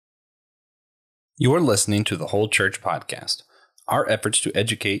You are listening to the Whole Church Podcast. Our efforts to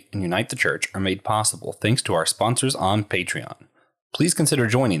educate and unite the church are made possible thanks to our sponsors on Patreon. Please consider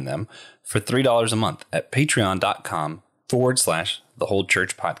joining them for $3 a month at patreon.com/The Whole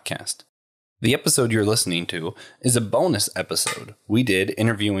Church Podcast. The episode you're listening to is a bonus episode we did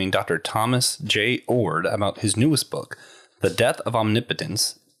interviewing Dr. Thomas J. Ord about his newest book, The Death of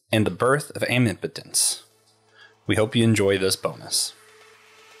Omnipotence and the Birth of Omnipotence. We hope you enjoy this bonus.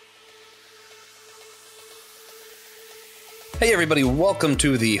 Hey everybody, welcome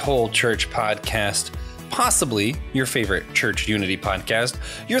to the Whole Church Podcast, possibly your favorite church unity podcast.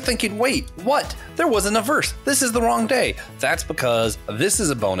 You're thinking, wait, what? There wasn't a verse. This is the wrong day. That's because this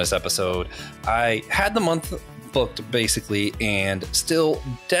is a bonus episode. I had the month booked basically and still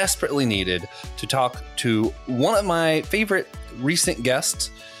desperately needed to talk to one of my favorite recent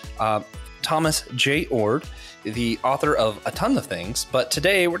guests, Thomas J. Ord, the author of a ton of things, but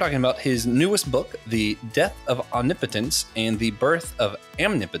today we're talking about his newest book, The Death of Omnipotence and the Birth of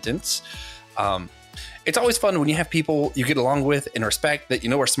Omnipotence. It's always fun when you have people you get along with and respect that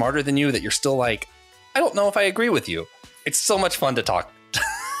you know are smarter than you, that you're still like, I don't know if I agree with you. It's so much fun to talk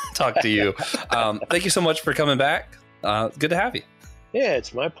to you. Thank you so much for coming back. Good to have you. Yeah,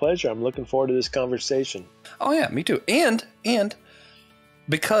 it's my pleasure. I'm looking forward to this conversation. Oh yeah, me too. And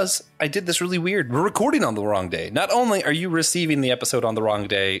because I did this really weird, we're recording on the wrong day. Not only are you receiving the episode on the wrong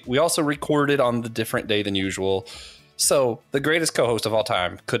day, we also recorded on the different day than usual. So the greatest co-host of all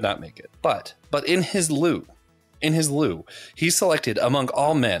time could not make it. But in his lieu, he selected among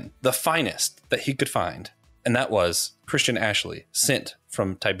all men the finest that he could find. And that was Christian Ashley, sent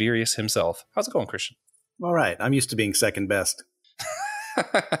from Tiberius himself. How's it going, Christian? All right. I'm used to being second best.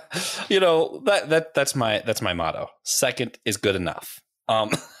 You know, that's my motto. Second is good enough.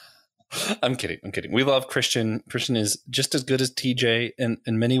 I'm kidding. We love Christian. Christian is just as good as TJ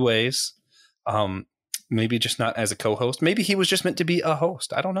in many ways. Maybe just not as a co-host. Maybe he was just meant to be a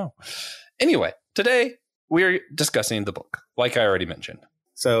host. I don't know. Anyway, today we're discussing the book, like I already mentioned.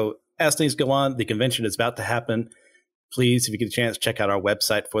 So as things go on, the convention is about to happen. Please, if you get a chance, check out our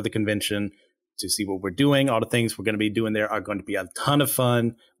website for the convention to see what we're doing. All the things we're going to be doing there are going to be a ton of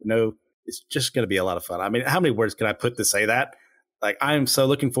fun. No, it's just going to be a lot of fun. I mean, how many words can I put to say that? Like, I am so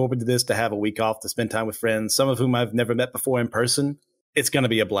looking forward to this, to have a week off, to spend time with friends, some of whom I've never met before in person. It's going to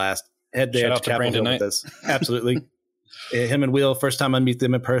be a blast. Head there to Chapel Hill with us. Absolutely. Him and Will, first time I meet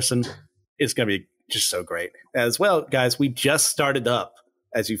them in person. It's going to be just so great. As well, guys, we just started up,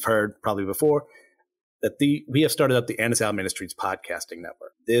 as you've heard probably before, we have started up the Annisal Ministries podcasting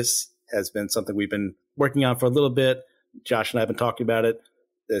network. This has been something we've been working on for a little bit. Josh and I have been talking about it.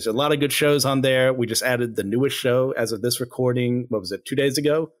 There's a lot of good shows on there. We just added the newest show as of this recording. What was it, 2 days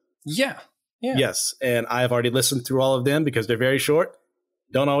ago? Yeah. Yes. And I've already listened through all of them because they're very short.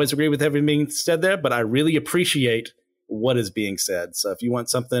 Don't always agree with everything being said there, but I really appreciate what is being said. So if you want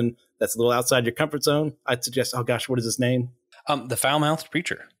something that's a little outside your comfort zone, I'd suggest, oh gosh, what is his name? The Foul-Mouthed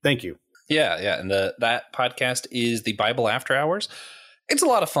Preacher. Thank you. Yeah. And that podcast is the Bible After Hours. It's a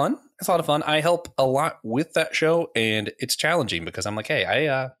lot of fun. I help a lot with that show, and it's challenging because I'm like, hey,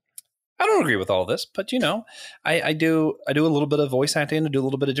 I don't agree with all this, but you know, I do a little bit of voice acting, I do a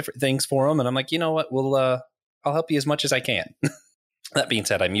little bit of different things for them, and I'm like, you know what, I'll help you as much as I can. That being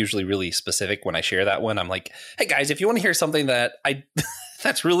said, I'm usually really specific when I share that one. I'm like, hey guys, if you want to hear something that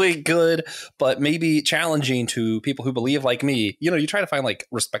that's really good, but maybe challenging to people who believe like me, you know, you try to find like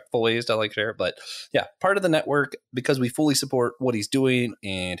respectful ways to like share. But yeah, part of the network, because we fully support what he's doing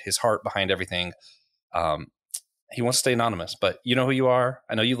and his heart behind everything. He wants to stay anonymous, but you know who you are.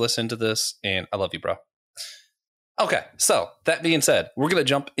 I know you listen to this, and I love you, bro. Okay, so that being said, we're going to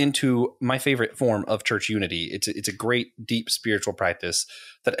jump into my favorite form of church unity. It's a great, deep spiritual practice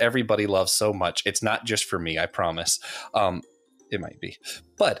that everybody loves so much. It's not just for me, I promise. It might be.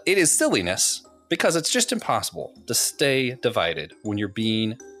 But it is silliness because it's just impossible to stay divided when you're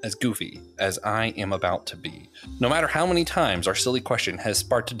being as goofy as I am about to be. No matter how many times our silly question has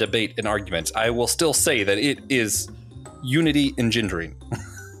sparked a debate and arguments, I will still say that it is unity engendering.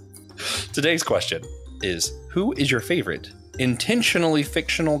 Today's question is, who is your favorite intentionally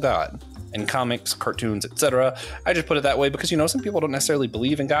fictional god in comics, cartoons, etc.? I just put it that way because, you know, some people don't necessarily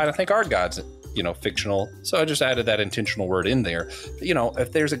believe in God and think our God's, you know, fictional. So I just added that intentional word in there. But, you know,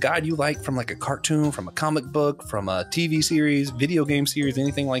 if there's a God you like from like a cartoon, from a comic book, from a TV series, video game series,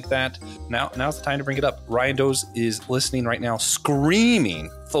 anything like that, now's the time to bring it up. Ryan Doze is listening right now, screaming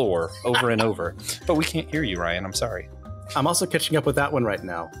Thor over and over. But we can't hear you, Ryan. I'm sorry. I'm also catching up with that one right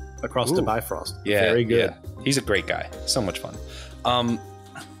now. Across to Bifrost. Yeah, very good. Yeah. He's a great guy. So much fun.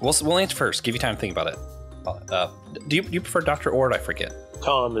 We'll answer first. Give you time to think about it. Do you prefer Dr. Ord? I forget.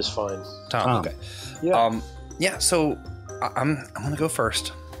 Tom is fine. Tom. Okay. Yeah. So I'm gonna go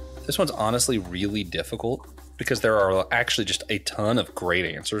first. This one's honestly really difficult because there are actually just a ton of great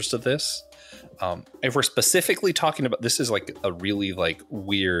answers to this. If we're specifically talking about, this is like a really like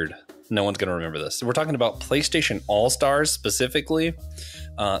weird, no one's gonna remember this. If we're talking about PlayStation All-Stars specifically,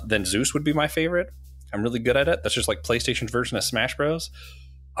 then Zeus would be my favorite. I'm really good at it. That's just like PlayStation's version of Smash Bros.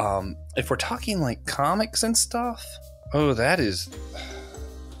 If we're talking like comics and stuff, that is,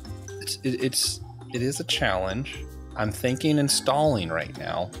 it is a challenge. I'm thinking and stalling right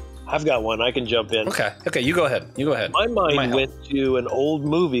now. I've got one. I can jump in. Okay, you go ahead. My mind went to an old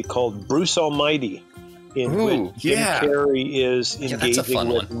movie called Bruce Almighty, in which Jim Carrey is engaging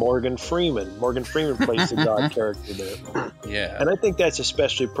with Morgan Freeman. Morgan Freeman plays the God character there. Yeah. And I think that's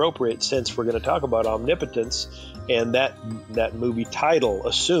especially appropriate since we're going to talk about omnipotence, and that movie title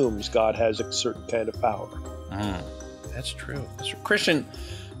assumes God has a certain kind of power. That's true. Christian,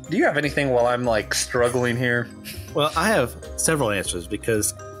 do you have anything while I'm like struggling here? Well, I have several answers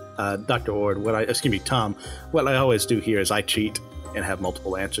because Dr. Ord, Tom, what I always do here is I cheat and have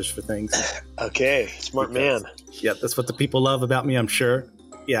multiple answers for things. Okay, smart man. Yeah, that's what the people love about me, I'm sure.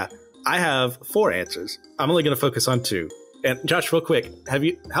 Yeah, I have 4 answers. I'm only going to focus on 2. And Josh, real quick,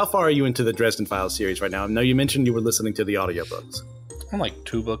 how far are you into the Dresden Files series right now? I know you mentioned you were listening to the audiobooks. I'm like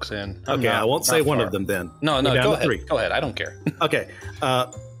 2 books in. Okay, I won't say one of them then. No, go ahead. 3. Go ahead, I don't care. Okay,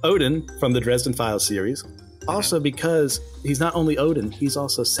 Odin from the Dresden Files series. Also because he's not only Odin, he's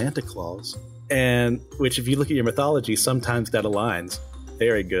also Santa Claus. And which, if you look at your mythology, sometimes that aligns.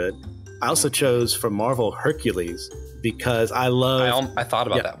 Very good. I also chose from Marvel Hercules because I love... I thought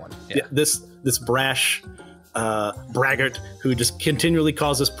about that one. Yeah. This brash braggart who just continually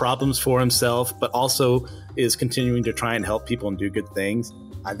causes problems for himself, but also is continuing to try and help people and do good things.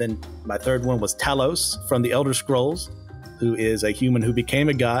 Then my third one was Talos from the Elder Scrolls, who is a human who became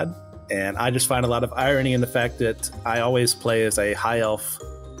a god. And I just find a lot of irony in the fact that I always play as a high elf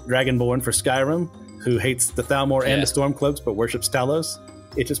dragonborn for Skyrim who hates the Thalmor and the Stormcloaks but worships Talos.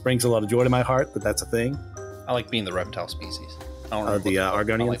 It just brings a lot of joy to my heart that that's a thing. I like being the reptile species. The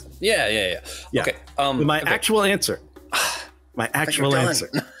Argonians? Like yeah. Okay. Actual answer. My actual answer.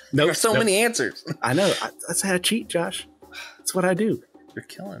 There's so many answers. I know. That's how I cheat, Josh. That's what I do. You're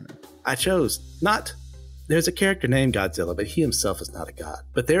killing me. I chose not... There's a character named Godzilla, but he himself is not a god.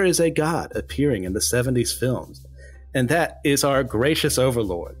 But there is a god appearing in the 70s films, and that is our gracious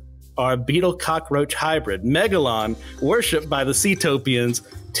overlord, our beetle cockroach hybrid, Megalon, worshipped by the Seatopians,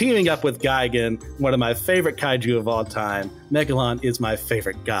 teaming up with Gigan, one of my favorite kaiju of all time. Megalon is my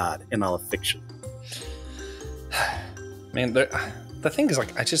favorite god in all of fiction. Man, the thing is,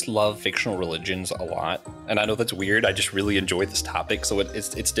 like, I just love fictional religions a lot, and I know that's weird. I just really enjoy this topic, so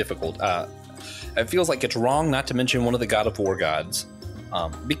it's difficult. It feels like it's wrong not to mention one of the God of War gods.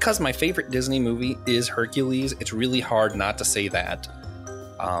 Because my favorite Disney movie is Hercules, it's really hard not to say that.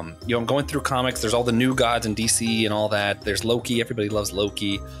 I'm going through comics, there's all the new gods in DC and all that. There's Loki, everybody loves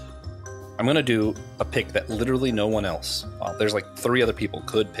Loki. I'm going to do a pick that literally no one else, there's like 3 other people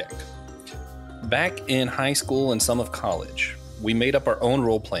could pick. Back in high school and some of college, we made up our own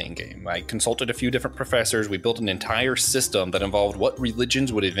role-playing game. I consulted a few different professors. We built an entire system that involved what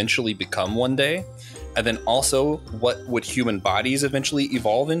religions would eventually become one day, and then also what would human bodies eventually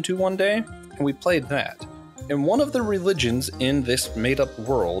evolve into one day, and we played that. And one of the religions in this made-up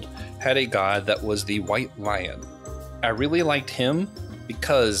world had a god that was the White Lion. I really liked him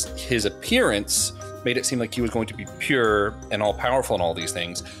because his appearance made it seem like he was going to be pure and all-powerful and all these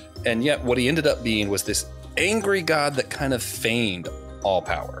things, and yet what he ended up being was this angry god that kind of feigned all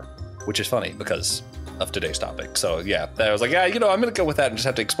power, which is funny because of today's topic. So yeah, I was like, I'm going to go with that and just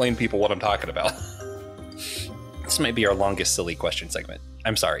have to explain people what I'm talking about. This may be our longest silly question segment.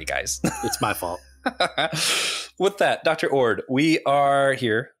 I'm sorry, guys. It's my fault. With that, Dr. Ord, we are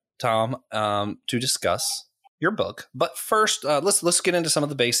here, Tom, to discuss your book. But first, let's get into some of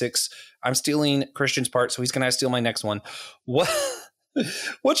the basics. I'm stealing Christian's part, so he's going to steal my next one.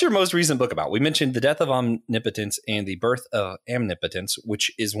 What's your most recent book about? We mentioned The Death of Omnipotence and The Birth of Omnipotence,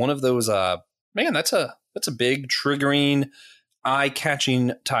 which is one of those, that's a big, triggering,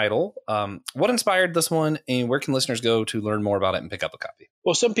 eye-catching title. What inspired this one, and where can listeners go to learn more about it and pick up a copy?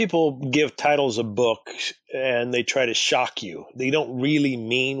 Well, some people give titles of books and they try to shock you. They don't really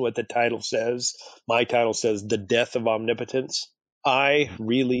mean what the title says. My title says The Death of Omnipotence. I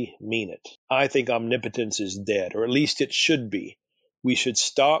really mean it. I think omnipotence is dead, or at least it should be. We should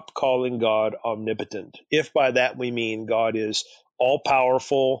stop calling God omnipotent. If by that we mean God is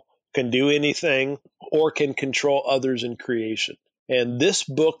all-powerful, can do anything, or can control others in creation. And this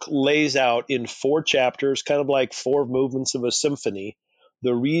book lays out in 4 chapters, kind of like 4 movements of a symphony,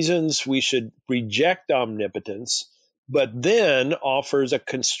 the reasons we should reject omnipotence, but then offers a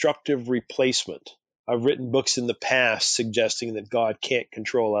constructive replacement. I've written books in the past suggesting that God can't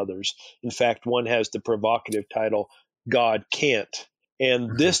control others. In fact, one has the provocative title, God Can't.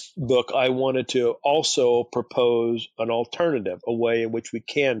 And this book, I wanted to also propose an alternative, a way in which we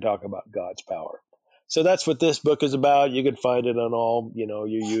can talk about God's power. So that's what this book is about. You can find it on all, your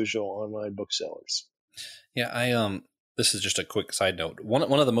usual online booksellers. Yeah, this is just a quick side note. One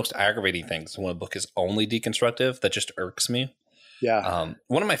of the most aggravating things when a book is only deconstructive that just irks me. Yeah.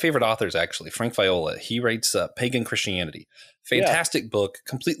 One of my favorite authors, actually, Frank Viola, he writes Pagan Christianity. Fantastic book,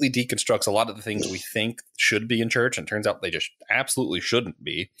 completely deconstructs a lot of the things we think should be in church, and turns out they just absolutely shouldn't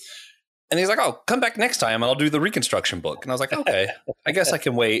be. And he's like, oh, come back next time and I'll do the Reconstruction book. And I was like, okay, I guess I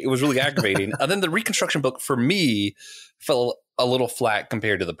can wait. It was really aggravating. And then the Reconstruction book, for me, fell a little flat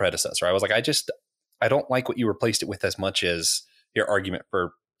compared to the predecessor. I was like, I don't like what you replaced it with as much as your argument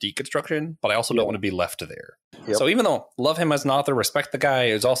for deconstruction, but I also don't want to be left there. Yep. So even though love him as an author, respect the guy,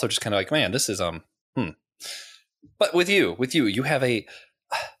 it's also just kind of like, man, this is But with you, you have the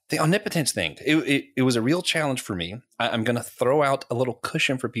omnipotence thing. It was a real challenge for me. I'm going to throw out a little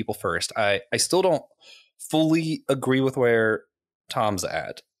cushion for people first. I still don't fully agree with where Tom's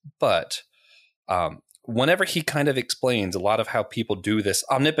at, but whenever he kind of explains a lot of how people do this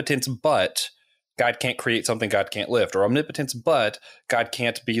omnipotence, but God can't create something God can't lift, or omnipotence, but God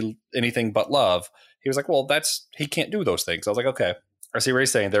can't be anything but love. He was like, well, he can't do those things. I was like, okay, I see what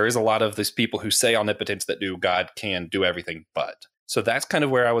he's saying. There is a lot of these people who say omnipotence that do God can do everything but. So that's kind of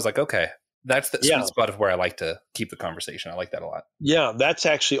where I was like, okay, that's the sweet spot of where I like to keep the conversation. I like that a lot. Yeah, that's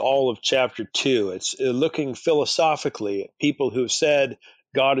actually all of chapter 2. It's looking philosophically at people who said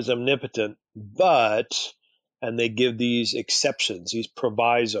God is omnipotent, but, and they give these exceptions, these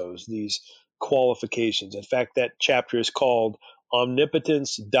provisos, these qualifications. In fact, that chapter is called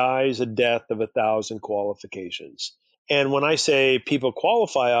Omnipotence Dies a Death of 1,000 Qualifications. And when I say people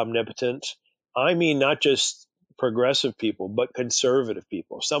qualify omnipotent, I mean not just progressive people, but conservative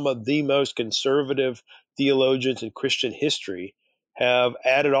people. Some of the most conservative theologians in Christian history have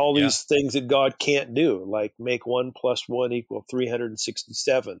added all these things that God can't do, like make 1 + 1 =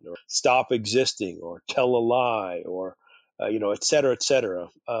 367, or stop existing, or tell a lie, or et cetera, et cetera.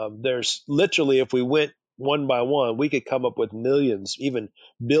 There's literally, if we went one by one, we could come up with millions, even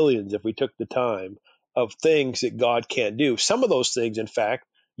billions, if we took the time, of things that God can't do. Some of those things, in fact,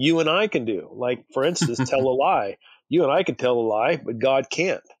 you and I can do. Like, for instance, tell a lie. You and I can tell a lie, but God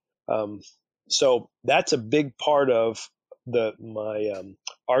can't. So that's a big part of my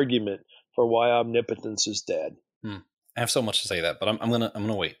argument for why omnipotence is dead. I have so much to say that, but I'm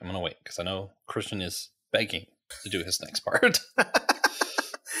gonna wait. I'm gonna wait because I know Christian is begging to do his next part.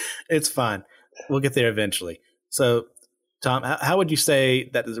 It's fine. We'll get there eventually. So, Tom, how would you say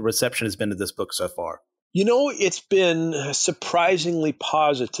that the reception has been to this book so far? It's been surprisingly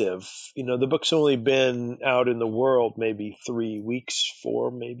positive. The book's only been out in the world maybe 3 weeks,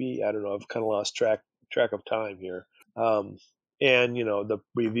 4 maybe. I don't know. I've kind of lost track of time here. And the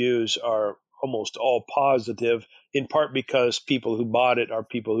reviews are almost all positive, in part because people who bought it are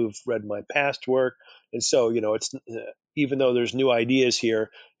people who've read my past work. And so, it's even though there's new ideas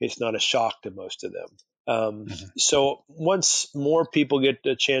here, it's not a shock to most of them. So once more people get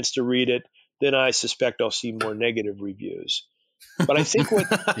a chance to read it, then I suspect I'll see more negative reviews. But I think what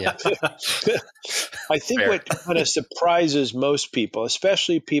what kind of surprises most people,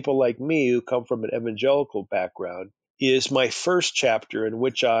 especially people like me who come from an evangelical background, is my first chapter in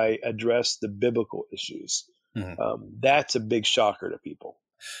which I address the biblical issues. That's a big shocker to people.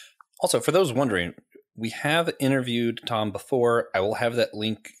 Also, for those wondering, we have interviewed Tom before. I will have that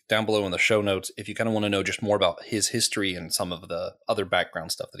link down below in the show notes if you kind of want to know just more about his history and some of the other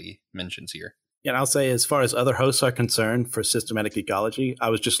background stuff that he mentions here. Yeah, and I'll say, as far as other hosts are concerned for Systematic Ecology, I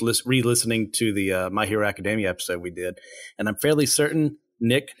was just re-listening to the My Hero Academia episode we did, and I'm fairly certain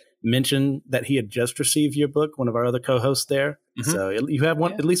Nick mentioned that he had just received your book, one of our other co-hosts there. So you have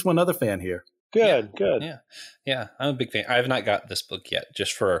at least one other fan here. Good. Yeah, I'm a big fan. I have not got this book yet,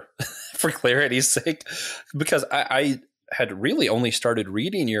 just for for clarity's sake, because I had really only started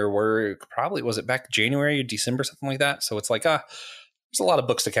reading your work, probably, was it back January or December, something like that? So it's like, there's a lot of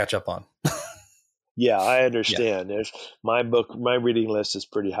books to catch up on. Yeah, I understand. There's my reading list is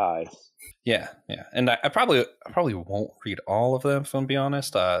pretty high. Yeah. And I probably won't read all of them, if I'm being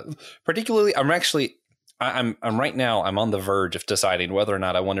honest. Particularly, I'm right now, I'm on the verge of deciding whether or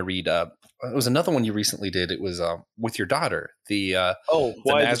not I want to read it was another one you recently did. It was with your daughter. The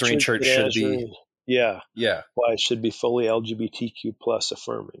Nazarene Church should be. Yeah. Why it should be fully LGBTQ plus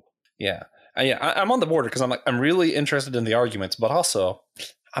affirming. Yeah. I'm on the border because I'm really interested in the arguments, but also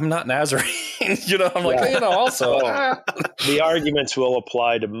I'm not Nazarene. I'm like, also. The arguments will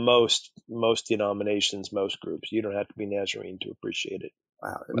apply to most denominations, most groups. You don't have to be Nazarene to appreciate it.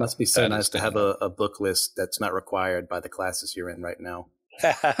 Wow, it must be so nice to have a book list that's not required by the classes you're in right now.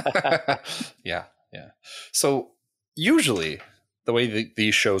 Yeah. So usually the way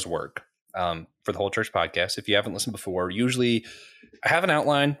these shows work for the Whole Church Podcast, if you haven't listened before, usually I have an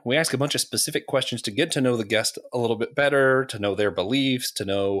outline. We ask a bunch of specific questions to get to know the guest a little bit better, to know their beliefs, to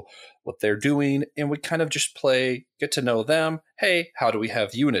know what they're doing. And we kind of just get to know them. Hey, how do we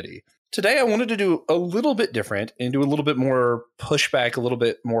have unity? Today, I wanted to do a little bit different and do a little bit more pushback, a little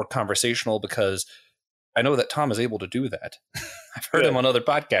bit more conversational, because I know that Tom is able to do that. I've heard him on other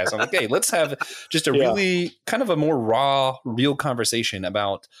podcasts. I'm like, hey, let's have just a really kind of a more raw, real conversation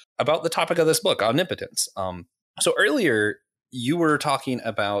about the topic of this book, Omnipotence. So earlier, you were talking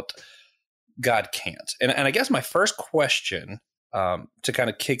about God can't. And I guess my first question to kind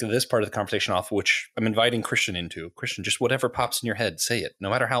of kick this part of the conversation off, which I'm inviting Christian into. Christian, just whatever pops in your head, say it, no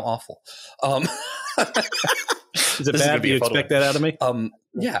matter how awful. Is it bad? Do you expect that out of me?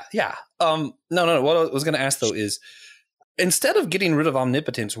 Yeah. No. What I was going to ask, though, is instead of getting rid of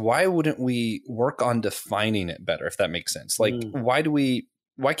omnipotence, why wouldn't we work on defining it better, if that makes sense? Like, why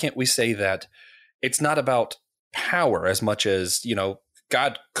can't we say that it's not about power as much as,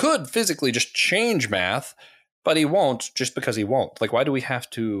 God could physically just change math, but he won't just because he won't. Like, why do we have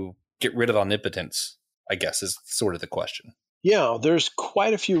to get rid of omnipotence, I guess, is sort of the question. Yeah, there's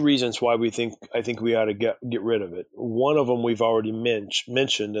quite a few reasons why I think we ought to get rid of it. One of them we've already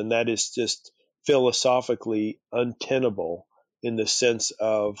mentioned, and that is just philosophically untenable in the sense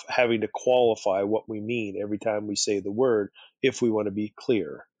of having to qualify what we mean every time we say the word if we want to be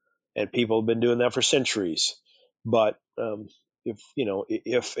clear. And people have been doing that for centuries. But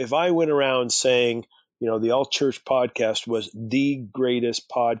if I went around saying, the All Church Podcast was the greatest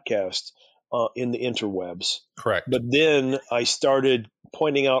podcast in the interwebs. Correct. But then I started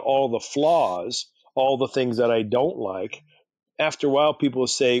pointing out all the flaws, all the things that I don't like. After a while, people will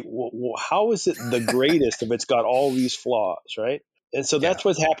say, well, how is it the greatest if it's got all these flaws, right? And so that's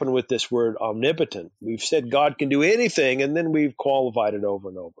what's happened with this word omnipotent. We've said God can do anything, and then we've qualified it over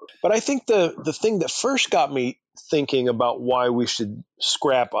and over. But I think the thing that first got me thinking about why we should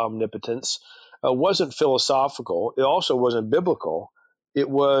scrap omnipotence wasn't philosophical. It also wasn't biblical. It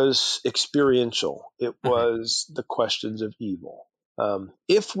was experiential. It was the questions of evil.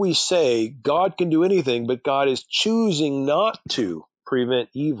 If we say God can do anything, but God is choosing not to prevent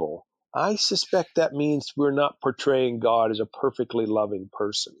evil, I suspect that means we're not portraying God as a perfectly loving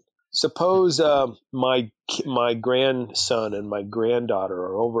person. Suppose my grandson and my granddaughter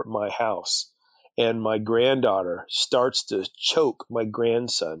are over at my house, and my granddaughter starts to choke my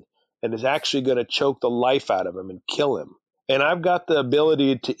grandson and is actually going to choke the life out of him and kill him. And I've got the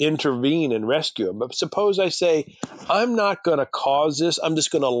ability to intervene and rescue him. But suppose I say, I'm not going to cause this. I'm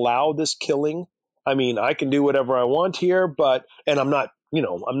just going to allow this killing. I mean, I can do whatever I want here, and I'm not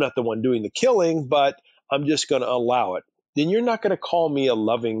the one doing the killing, but I'm just going to allow it. Then you're not going to call me a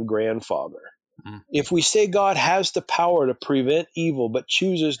loving grandfather. If we say God has the power to prevent evil but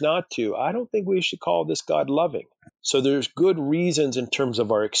chooses not to, I don't think we should call this God loving. So there's good reasons in terms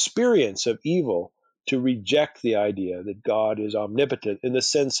of our experience of evil to reject the idea that God is omnipotent in the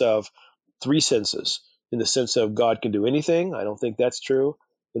sense of three senses. In the sense of God can do anything, I don't think that's true.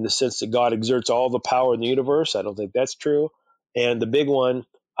 In the sense that God exerts all the power in the universe, I don't think that's true. And the big one,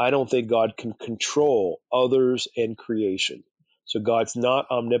 I don't think God can control others and creation. So God's not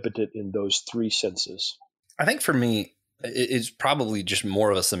omnipotent in those three senses. I think for me, it's probably just more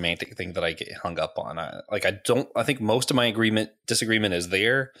of a semantic thing that I get hung up on. I think most of my disagreement is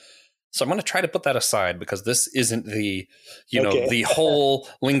there. So I'm going to try to put that aside because this isn't the whole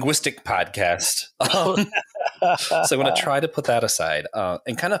linguistic podcast. So I'm going to try to put that aside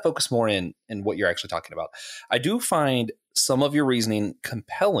and kind of focus more in what you're actually talking about. I do find some of your reasoning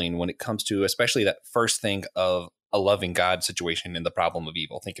compelling when it comes to especially that first thing of a loving God situation and the problem of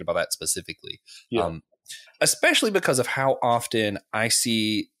evil, thinking about that specifically. Yeah. Especially because of how often I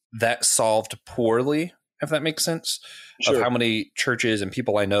see that solved poorly, if that makes sense. Sure. Of how many churches and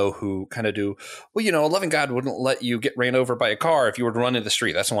people I know who kind of do, well, a loving God wouldn't let you get ran over by a car if you were to run in the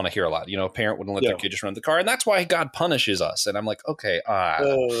street. That's the one I hear a lot. A parent wouldn't let their kid just run the car. And that's why God punishes us. And I'm like, okay, I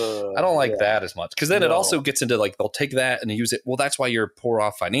don't like that as much. Because then it also gets into like, they'll take that and use it. Well, that's why you're poor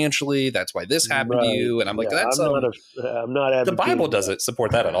off financially. That's why this happened to you. And I'm like, that's I'm not the Bible doesn't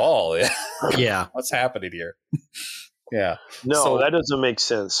support that at all. Yeah. What's happening here? Yeah. No, that doesn't make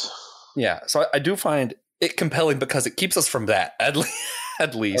sense. Yeah. So I do find it compelling because it keeps us from that at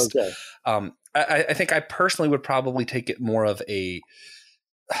least. Okay. I think I personally would probably take it more of a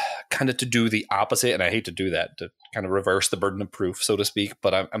kind of to do the opposite. And I hate to do that, to kind of reverse the burden of proof, so to speak.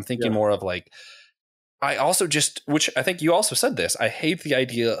 But I'm thinking more of like, I also just, which I think you also said this, I hate the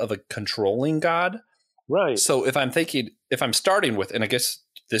idea of a controlling God. Right. So if I'm starting with, and I guess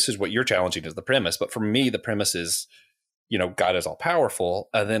this is what you're challenging is the premise, but for me, the premise is, God is all powerful.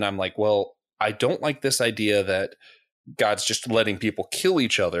 And then I'm like, well, I don't like this idea that God's just letting people kill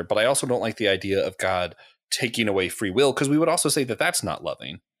each other, but I also don't like the idea of God taking away free will, because we would also say that that's not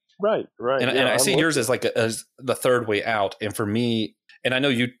loving. Right. And I see yours as like as the third way out. And for me, and I know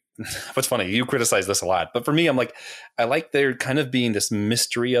you, what's funny, you criticize this a lot, but for me, I'm like, I like there kind of being this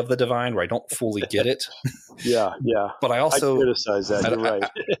mystery of the divine where I don't fully get it. Yeah. But I also criticize that. You're right.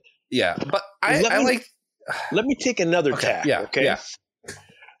 But let me take another tack. Okay. Yeah.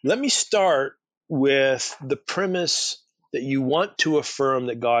 Let me start with the premise that you want to affirm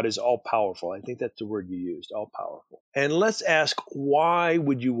that God is all powerful. I think that's the word you used, all powerful. And let's ask, why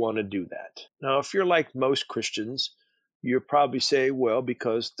would you want to do that? Now, if you're like most Christians, you'll probably say, well,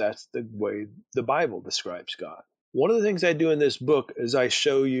 because that's the way the Bible describes God. One of the things I do in this book is I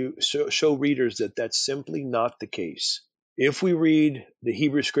show readers that that's simply not the case. If we read the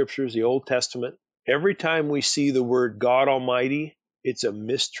Hebrew Scriptures, the Old Testament, every time we see the word God Almighty, it's a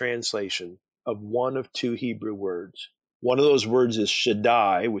mistranslation of one of two Hebrew words. One of those words is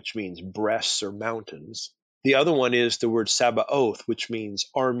Shaddai, which means breasts or mountains. The other one is the word Sabaoth, which means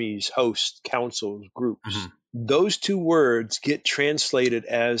armies, hosts, councils, groups. Mm-hmm. Those two words get translated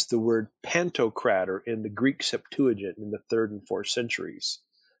as the word Pantocrator in the Greek Septuagint in the 3rd and 4th centuries.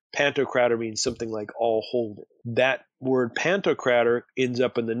 Pantocrator means something like all holding. That word Pantocrator ends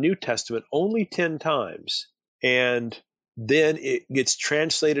up in the New Testament only 10 times. And then it gets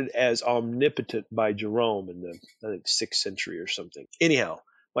translated as omnipotent by Jerome in the, I think, 6th century or something. Anyhow,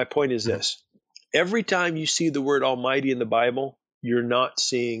 my point is this. Every time you see the word almighty in the Bible, you're not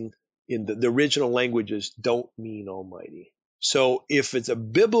seeing in the original languages don't mean almighty. So if it's a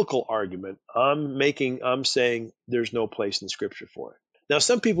biblical argument, I'm saying there's no place in Scripture for it. Now,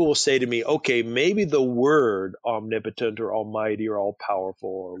 some people will say to me, okay, maybe the word omnipotent or almighty or all powerful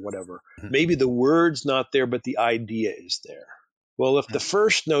or whatever, maybe the word's not there, but the idea is there. Well, if the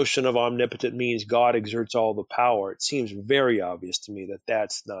first notion of omnipotent means God exerts all the power, it seems very obvious to me that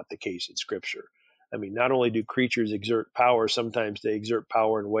that's not the case in Scripture. I mean, not only do creatures exert power, sometimes they exert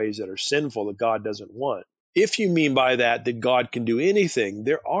power in ways that are sinful that God doesn't want. If you mean by that God can do anything,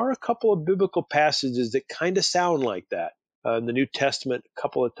 there are a couple of biblical passages that kind of sound like that. In the New Testament, a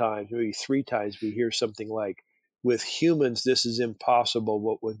couple of times, maybe 3 times, we hear something like, with humans, this is impossible,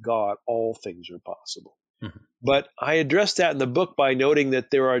 but with God, all things are possible. Mm-hmm. But I addressed that in the book by noting that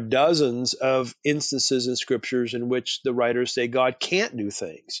there are dozens of instances in Scriptures in which the writers say God can't do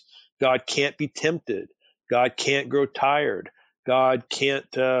things. God can't be tempted. God can't grow tired. God can't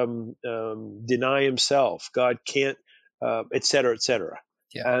deny himself. God can't, et cetera, et cetera.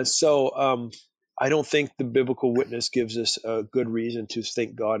 Yeah. And so I don't think the biblical witness gives us a good reason to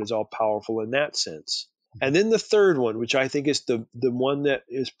think God is all powerful in that sense. And then the third one, which I think is the one that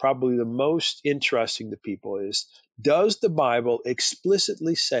is probably the most interesting to people, is, does the Bible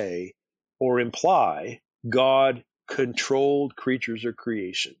explicitly say or imply God controlled creatures or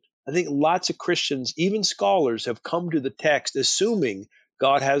creation? I think lots of Christians, even scholars, have come to the text assuming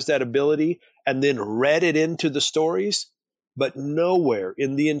God has that ability and then read it into the stories, but nowhere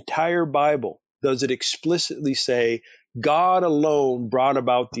in the entire Bible does it explicitly say God alone brought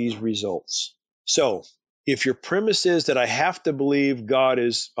about these results. So if your premise is that I have to believe God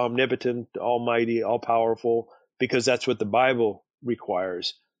is omnipotent, almighty, all-powerful, because that's what the Bible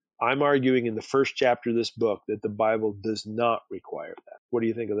requires, I'm arguing in the first chapter of this book that the Bible does not require that. What do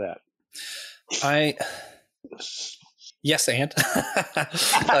you think of that? Yes, and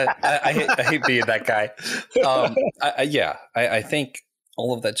I hate being that guy. I think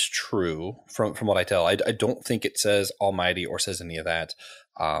all of that's true from what I tell. I don't think it says almighty or says any of that.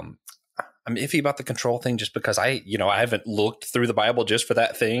 I'm iffy about the control thing just because I haven't looked through the Bible just for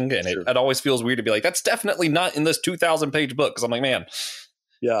that thing. And it always feels weird to be like, that's definitely not in this 2,000 page book. Cause I'm like, man,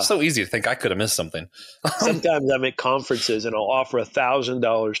 it's so easy to think I could have missed something. Sometimes I'm at conferences and I'll offer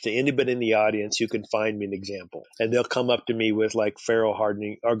 $1,000 to anybody in the audience who can find me an example. And they'll come up to me with like Pharaoh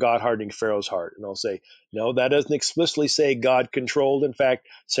hardening or God hardening Pharaoh's heart. And I'll say, no, that doesn't explicitly say God controlled. In fact,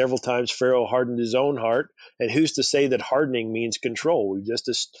 several times Pharaoh hardened his own heart. And who's to say that hardening means control? We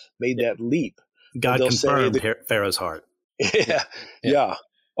just made that leap. God confirmed Pharaoh's heart. Yeah.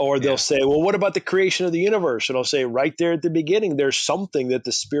 Or they'll say, well, what about the creation of the universe? And I'll say, right there at the beginning, there's something that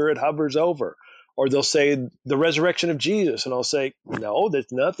the Spirit hovers over. Or they'll say the resurrection of Jesus, and I'll say, no,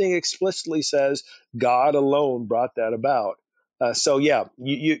 there's nothing explicitly says God alone brought that about. So yeah,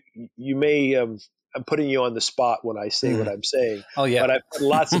 you may I'm putting you on the spot when I say what I'm saying. Oh yeah, But I put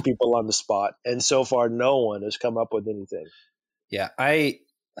lots of people on the spot, and so far no one has come up with anything. yeah.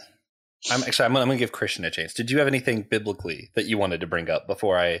 I'm going to give Christian a chance. Did you have anything biblically that you wanted to bring up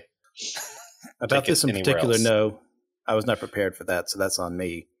before I about this in particular? Else? No, I was not prepared for that, so that's on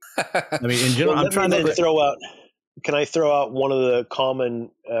me. I mean, in general, I'm trying to throw out. Can I throw out one of the common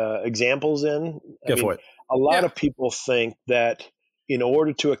examples in? Go for it. A lot of people think that in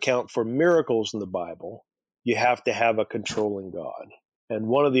order to account for miracles in the Bible, you have to have a controlling God. And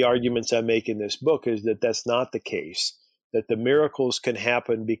one of the arguments I make in this book is that that's not the case, that the miracles can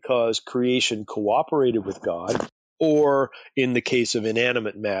happen because creation cooperated with God, or in the case of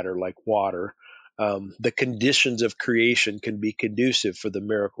inanimate matter like water, the conditions of creation can be conducive for the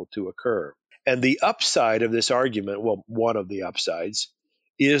miracle to occur. And the upside of this argument, well, one of the upsides,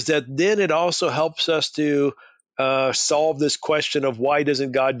 is that then it also helps us to solve this question of why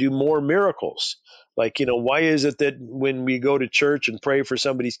doesn't God do more miracles? Like, why is it that when we go to church and pray for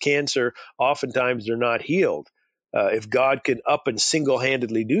somebody's cancer, oftentimes they're not healed? If God can up and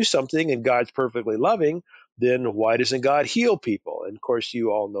single-handedly do something and God's perfectly loving, then why doesn't God heal people? And of course,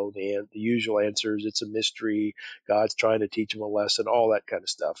 you all know the usual answers. It's a mystery. God's trying to teach them a lesson, all that kind of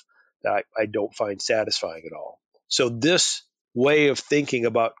stuff that I don't find satisfying at all. So this way of thinking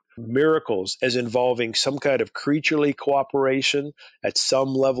about miracles as involving some kind of creaturely cooperation at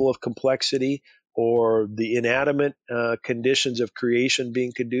some level of complexity, or the inanimate conditions of creation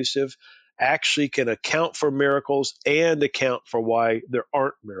being conducive, actually can account for miracles and account for why there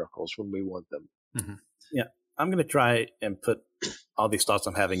aren't miracles when we want them. Mm-hmm. Yeah, I'm going to try and put all these thoughts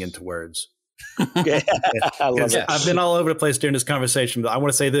I'm having into words. I love it. I've been all over the place during this conversation. I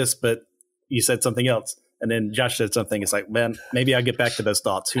want to say this, but you said something else. And then Josh said something. It's like, man, maybe I'll get back to those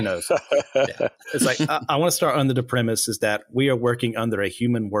thoughts. Who knows? Yeah. It's like, I want to start under the premise is that we are working under a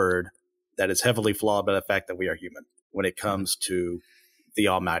human word that is heavily flawed by the fact that we are human when it comes to the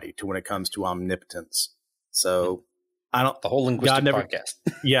Almighty, when it comes to omnipotence. So the whole linguistic podcast.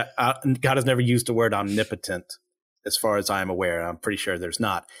 Yeah. God has never used the word omnipotent as far as I'm aware. I'm pretty sure there's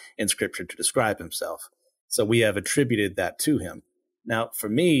not in scripture to describe himself. So we have attributed that to him. Now, for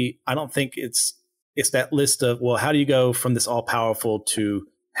me, I don't think it's that list of, well, how do you go from this all powerful to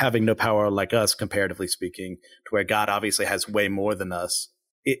having no power like us, comparatively speaking, to where God obviously has way more than us.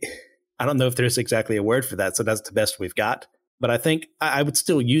 I don't know if there's exactly a word for that. So that's the best we've got. But I think I would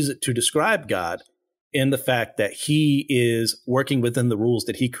still use it to describe God in the fact that he is working within the rules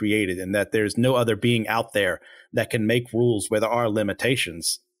that he created, and that there's no other being out there that can make rules where there are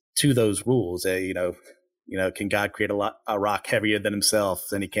limitations to those rules. Can God create a rock heavier than himself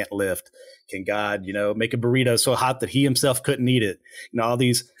than he can't lift? Can God, make a burrito so hot that he himself couldn't eat it? All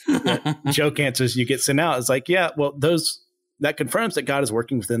these joke answers you get sent out. It's like, yeah, well, that confirms that God is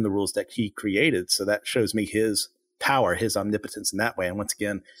working within the rules that he created. So that shows me his power, his omnipotence in that way. And once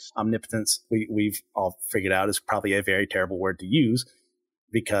again, omnipotence, we've all figured out, is probably a very terrible word to use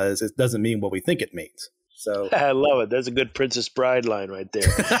because it doesn't mean what we think it means. So I love it. That's a good Princess Bride line right there.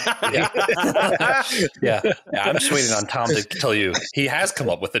 Yeah. I'm just waiting on Tom to tell you he has come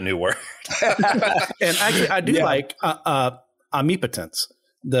up with a new word. And actually, I do like omnipotence.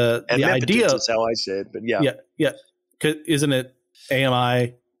 The idea is how I say it, but yeah. Isn't it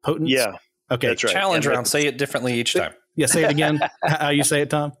AMI potent? Yeah. Okay. That's right. Challenge round. Say it differently each time. Yeah. Say it again. How you say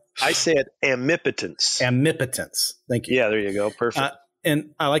it, Tom? I say it omnipotence. Omnipotence. Thank you. Yeah. There you go. Perfect.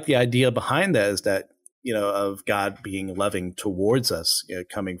 And I like the idea behind that is that, of God being loving towards us,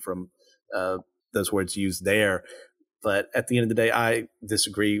 coming from those words used there. But at the end of the day, I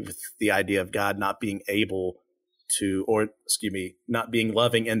disagree with the idea of God not being able to, not being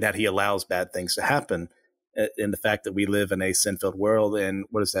loving in that he allows bad things to happen. In the fact that we live in a sin-filled world. And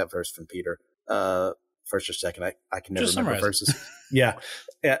what is that verse from Peter? First or second? I can never remember verses. Yeah.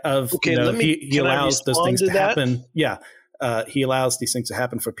 He allows those things to happen. Yeah. He allows these things to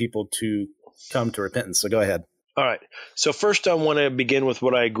happen for people to come to repentance. So go ahead. All right. So first I want to begin with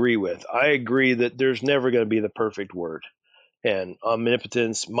what I agree with. I agree that there's never going to be the perfect word. And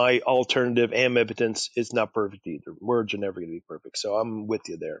omnipotence, my alternative, omnipotence, is not perfect either. Words are never going to be perfect. So I'm with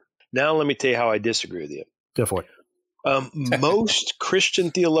you there. Now let me tell you how I disagree with you. Go for it. Most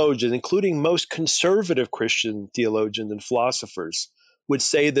Christian theologians, including most conservative Christian theologians and philosophers, would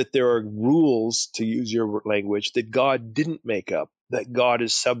say that there are rules, to use your language, that God didn't make up, that God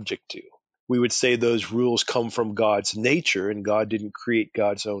is subject to. We would say those rules come from God's nature, and God didn't create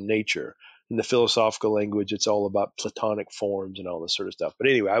God's own nature. in the philosophical language, it's all about Platonic forms and all this sort of stuff. But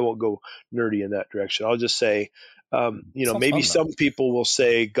anyway, I won't go nerdy in that direction. I'll just say, Sounds maybe fun, though. some people will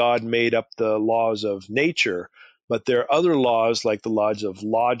say God made up the laws of nature, but there are other laws like the laws of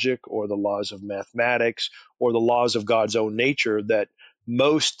logic or the laws of mathematics or the laws of God's own nature that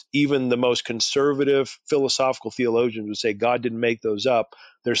even the most conservative philosophical theologians would say God didn't make those up.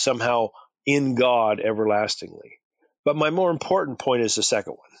 They're somehow in God everlastingly. But my more important point is the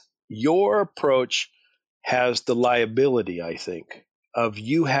second one. Your approach has the liability, I think, of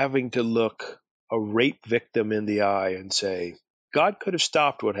you having to look a rape victim in the eye and say, God could have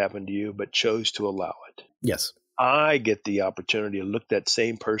stopped what happened to you, but chose to allow it. Yes. I get the opportunity to look that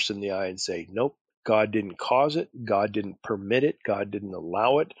same person in the eye and say, nope, God didn't cause it. God didn't permit it. God didn't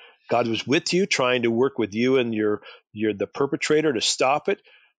allow it. God was with you, trying to work with you and you're the perpetrator to stop it,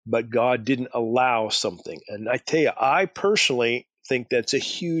 but God didn't allow something. And I tell you, I personally think that's a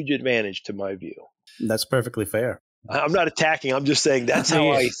huge advantage to my view. That's perfectly fair. I'm not attacking. I'm just saying that's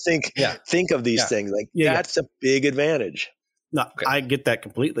how I think of these things. Like that's a big advantage. No, okay. I get that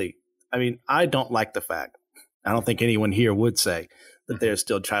completely. I mean, I don't like the fact, I don't think anyone here would say that there's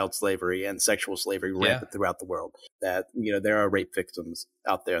still child slavery and sexual slavery rampant throughout the world, that, there are rape victims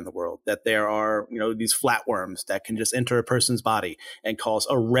out there in the world, that there are, these flatworms that can just enter a person's body and cause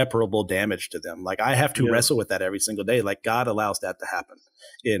irreparable damage to them. Like, I have to wrestle with that every single day. Like, God allows that to happen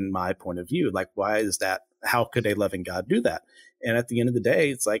in my point of view. Like, why is that? How could a loving God do that? And at the end of the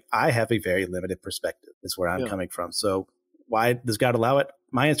day, it's like, I have a very limited perspective is where I'm coming from. So why does God allow it?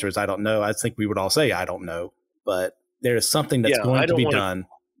 My answer is, I don't know. I think we would all say, I don't know, but there is something that's going to be done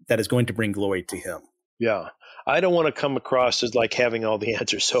that is going to bring glory to him. Yeah. I don't want to come across as like having all the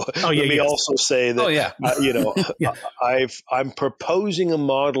answers. So let me also say that, I'm proposing a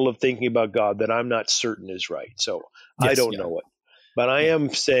model of thinking about God that I'm not certain is right. So I don't know it. But I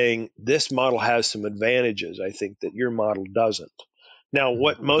am saying this model has some advantages, I think, that your model doesn't. Now,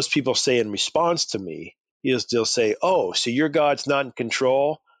 what most people say in response to me is they'll say, oh, so your God's not in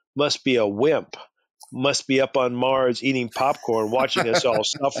control? Must be a wimp. Must be up on Mars eating popcorn, watching us all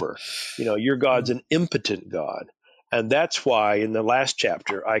suffer. Your God's an impotent God. And that's why in the last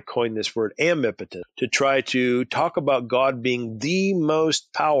chapter, I coined this word omnipotent to try to talk about God being the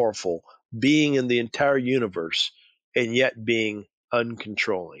most powerful being in the entire universe and yet being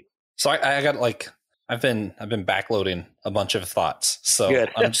uncontrolling. So I got I've been backloading a bunch of thoughts. So good.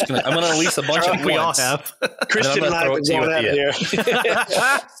 I'm gonna release a bunch of we all have. Christian and I have been going out there.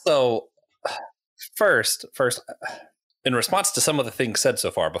 So first, in response to some of the things said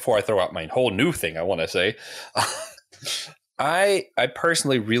so far, before I throw out my whole new thing I want to say, I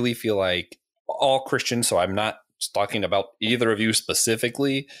personally really feel like all Christians, so I'm not talking about either of you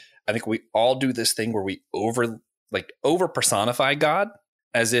specifically, I think we all do this thing where we over personify God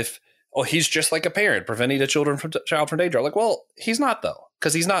as if, oh, he's just like a parent preventing a child from danger. Like, well, he's not, though,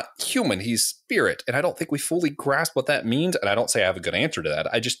 because he's not human. He's spirit. And I don't think we fully grasp what that means. And I don't say I have a good answer to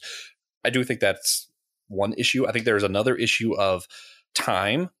that. I do think that's one issue. I think there's another issue of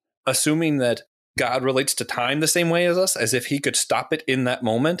time, assuming that God relates to time the same way as us, as if he could stop it in that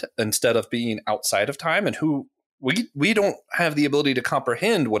moment instead of being outside of time, and we don't have the ability to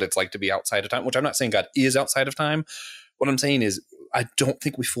comprehend what it's like to be outside of time, which I'm not saying God is outside of time. What I'm saying is I don't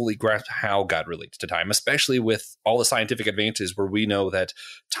think we fully grasp how God relates to time, especially with all the scientific advances where we know that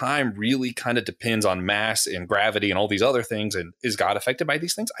time really kind of depends on mass and gravity and all these other things. And is God affected by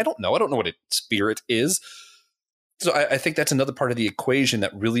these things? I don't know. I don't know what a spirit is. So I think that's another part of the equation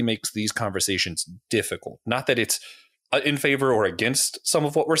that really makes these conversations difficult. Not that it's in favor or against some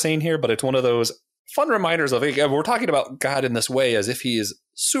of what we're saying here, but it's one of those fun reminders of, hey, we're talking about God in this way as if he is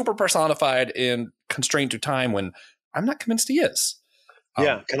super personified and constrained to time when I'm not convinced he is.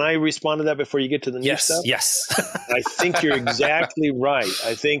 Can I respond to that before you get to the new stuff? Yes. I think you're exactly right.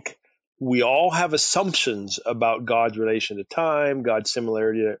 I think we all have assumptions about God's relation to time, God's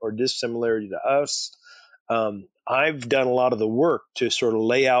similarity or dissimilarity to us. I've done a lot of the work to sort of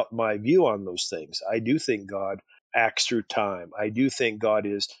lay out my view on those things. I do think God acts through time. I do think God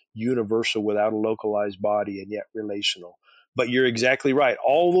is universal without a localized body and yet relational. But you're exactly right.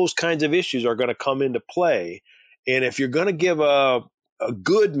 All those kinds of issues are going to come into play. And if you're going to give a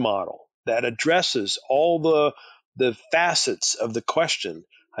good model that addresses all the facets of the question,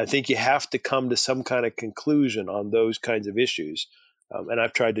 I think you have to come to some kind of conclusion on those kinds of issues. And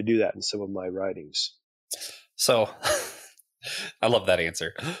I've tried to do that in some of my writings. So I love that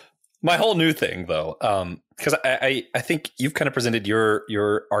answer. My whole new thing, though, because I think you've kind of presented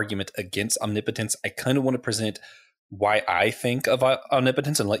your argument against omnipotence. I kind of want to present why I think of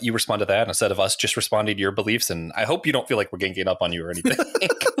omnipotence and let you respond to that instead of us just responding to your beliefs. And I hope you don't feel like we're ganging up on you or anything.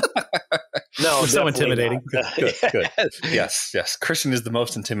 No, so definitely intimidating. not. Good. Yes. Christian is the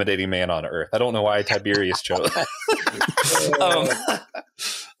most intimidating man on earth. I don't know why Tiberius chose. um,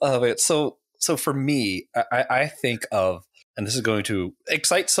 so for me, I think of, and this is going to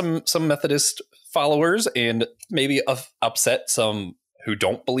excite some Methodist followers and maybe upset some who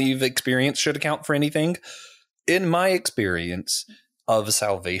don't believe experience should account for anything. In my experience of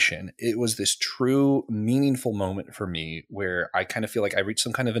salvation, it was this true, meaningful moment for me where I kind of feel like I reached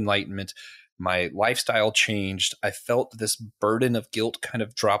some kind of enlightenment. My lifestyle changed. I felt this burden of guilt kind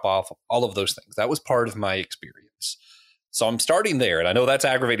of drop off, all of those things. That was part of my experience. So I'm starting there, and I know that's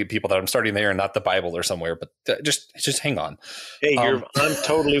aggravating people that I'm starting there and not the Bible or somewhere, but just hang on. Hey, I'm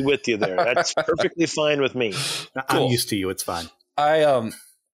totally with you there. That's perfectly fine with me. I'm used to you. It's fine.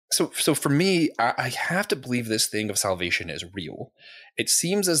 So for me, I have to believe this thing of salvation is real. It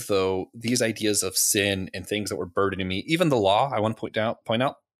seems as though these ideas of sin and things that were burdening me, even the law, I want to point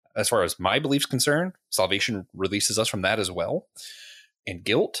out, as far as my beliefs concerned, salvation releases us from that as well. And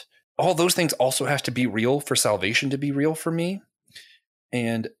guilt, all those things also have to be real for salvation to be real for me.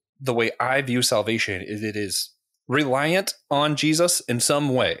 And the way I view salvation is it is reliant on Jesus in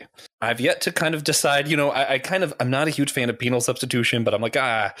some way. I've yet to kind of decide, I'm not a huge fan of penal substitution, but I'm like,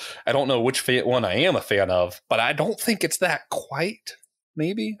 I don't know which one I am a fan of, but I don't think it's that quite,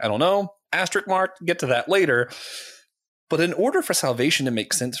 maybe. I don't know. Asterisk mark, get to that later. But in order for salvation to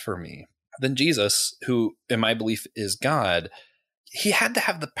make sense for me, then Jesus, who in my belief is God, he had to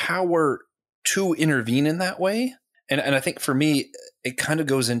have the power to intervene in that way. And I think for me, it kind of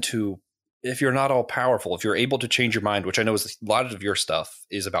goes into, if you're not all powerful, if you're able to change your mind, which I know is a lot of your stuff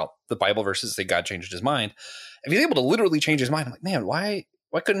is about the Bible verses that God changed his mind. If he's able to literally change his mind, I'm like, man, why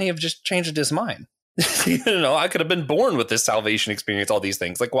couldn't he have just changed his mind? I could have been born with this salvation experience, all these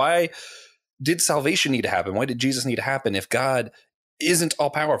things. Like, why did salvation need to happen? Why did Jesus need to happen? If God isn't all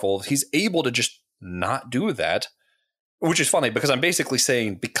powerful, if he's able to just not do that, which is funny because I'm basically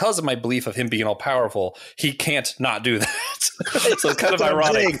saying because of my belief of him being all powerful, he can't not do that. So it's kind of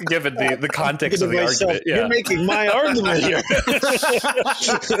ironic given the context of the argument. Yeah. You're making my argument here.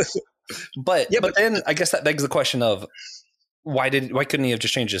 But then I guess that begs the question of why couldn't he have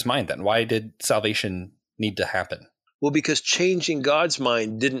just changed his mind then? Why did salvation need to happen? Well, because changing God's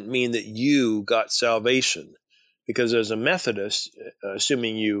mind didn't mean that you got salvation. Because as a Methodist,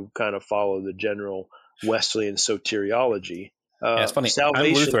 assuming you kind of follow the general Wesleyan soteriology. Yeah, it's funny.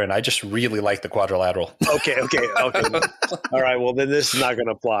 I'm Lutheran. I just really like the quadrilateral. Okay. All right. Well, then this is not going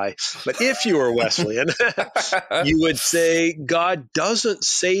to apply. But if you were Wesleyan, you would say God doesn't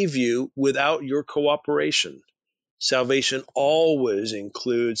save you without your cooperation. Salvation always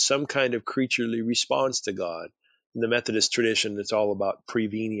includes some kind of creaturely response to God. In the Methodist tradition, it's all about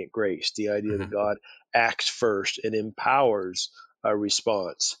prevenient grace, the idea that God acts first and empowers a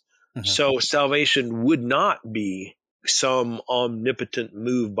response. So salvation would not be some omnipotent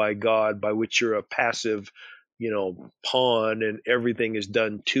move by God by which you're a passive, pawn and everything is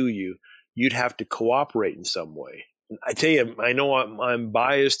done to you. You'd have to cooperate in some way. I tell you, I know I'm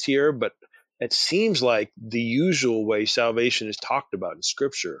biased here, but it seems like the usual way salvation is talked about in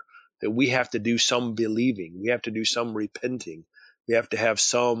Scripture, that we have to do some believing, we have to do some repenting, we have to have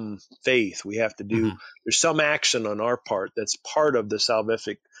some faith, we have to do, there's some action on our part that's part of the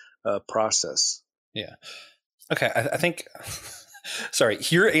salvific process. Yeah. Okay. I think, sorry,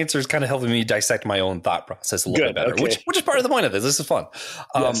 your answer is kind of helping me dissect my own thought process a little bit better, which is part of the point of this. This is fun.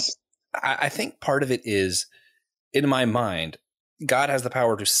 Yes. I think part of it is, in my mind, God has the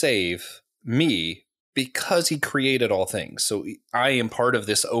power to save me because he created all things. So I am part of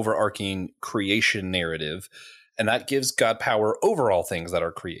this overarching creation narrative, and that gives God power over all things that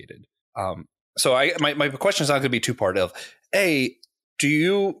are created. So my question is not going to be two-part of,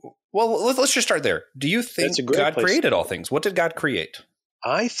 let's just start there. Do you think God created all things? What did God create?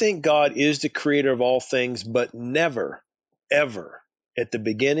 I think God is the creator of all things, but never, ever, at the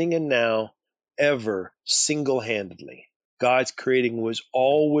beginning and now, ever single-handedly. God's creating was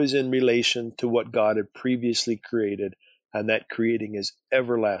always in relation to what God had previously created, and that creating is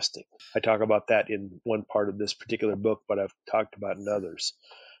everlasting. I talk about that in one part of this particular book, but I've talked about it in others.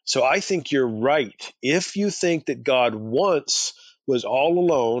 So I think you're right. If you think that God once was all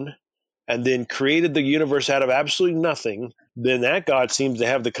alone and then created the universe out of absolutely nothing, then that God seems to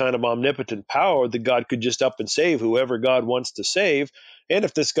have the kind of omnipotent power that God could just up and save whoever God wants to save. And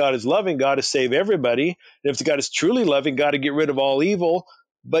if this God is loving, God to save everybody. And if the God is truly loving, God to get rid of all evil.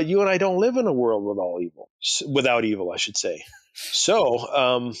 But you and I don't live in a world without evil, I should say.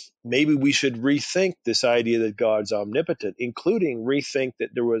 So maybe we should rethink this idea that God's omnipotent, including rethink that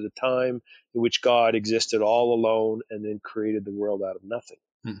there was a time in which God existed all alone and then created the world out of nothing.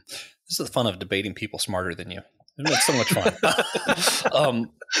 This is the fun of debating people smarter than you. It's so much fun.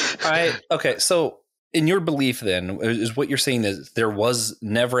 Okay, so in your belief then, is what you're saying is there was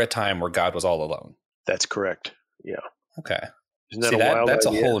never a time where God was all alone? That's correct. Yeah. Okay. Isn't that a wild that's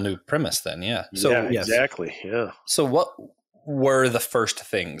idea? a whole new premise then, yeah. So, yeah, exactly. Yeah. So what were the first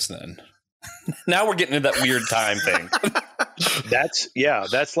things then? Now we're getting into that weird time thing.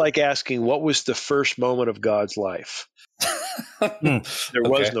 That's like asking what was the first moment of God's life. There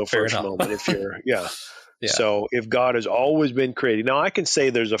was no first moment if you're yeah. So if God has always been creating, now I can say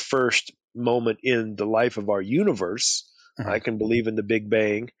there's a first moment in the life of our universe. I can believe in the Big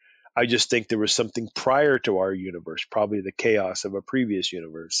Bang. I just think there was something prior to our universe, probably the chaos of a previous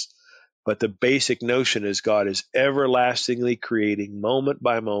universe. But the basic notion is God is everlastingly creating moment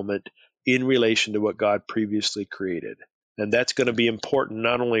by moment in relation to what God previously created. And that's going to be important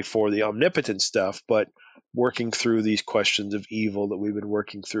not only for the omnipotent stuff, but working through these questions of evil that we've been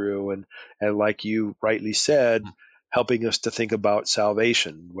working through. And like you rightly said, helping us to think about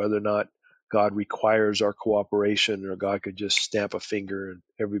salvation, whether or not God requires our cooperation or God could just stamp a finger and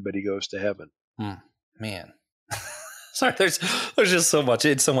everybody goes to heaven. Man. Sorry, there's just so much.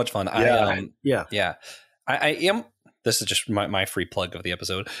 It's so much fun. I am. This is just my free plug of the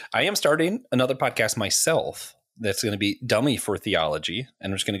episode. I am starting another podcast myself that's going to be dummy for theology,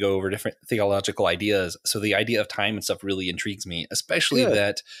 and I'm just going to go over different theological ideas. So the idea of time and stuff really intrigues me, especially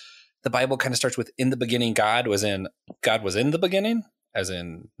that the Bible kind of starts with "in the beginning, God was in the beginning," as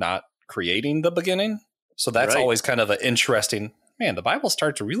in not creating the beginning. So that's always kind of an interesting. Man, the Bible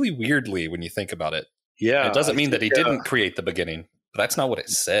starts really weirdly when you think about it. Yeah, it doesn't mean that he didn't create the beginning, but that's not what it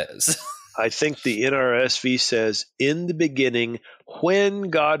says. I think the NRSV says, in the beginning,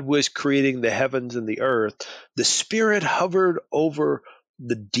 when God was creating the heavens and the earth, the Spirit hovered over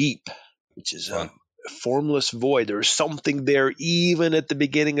the deep, which is a formless void. There is something there even at the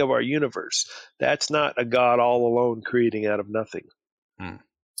beginning of our universe. That's not a God all alone creating out of nothing. Man.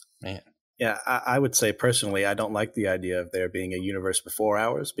 Yeah, I would say personally, I don't like the idea of there being a universe before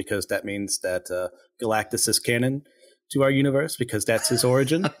ours, because that means that Galactus is canon to our universe, because that's his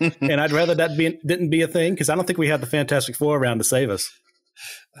origin. And I'd rather that didn't be a thing, because I don't think we have the Fantastic Four around to save us.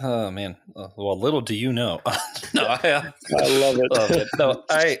 Oh, man. Well, little do you know. No, I love it. No,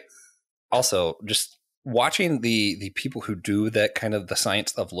 I also just watching the people who do that kind of the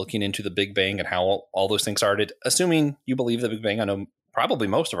science of looking into the Big Bang and how all those things started, assuming you believe the Big Bang. I know probably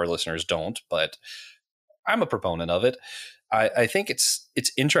most of our listeners don't, but I'm a proponent of it. I think it's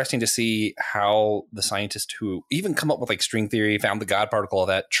interesting to see how the scientists who even come up with like string theory, found the God particle, all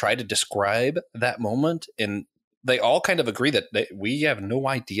that, try to describe that moment. And they all kind of agree that we have no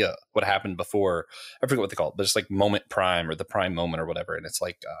idea what happened before. I forget what they call it, but it's like moment prime or the prime moment or whatever. And it's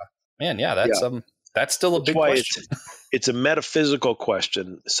like, that's still a big question. It's a metaphysical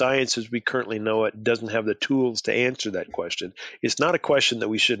question. Science, as we currently know it, doesn't have the tools to answer that question. It's not a question that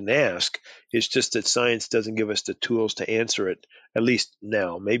we shouldn't ask. It's just that science doesn't give us the tools to answer it, at least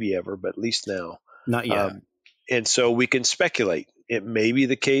now, maybe ever, but at least now. Not yet. And so we can speculate. It may be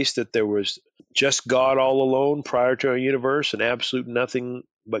the case that there was just God all alone prior to our universe and absolute nothing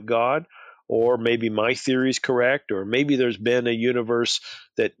but God. Or maybe my theory is correct, or maybe there's been a universe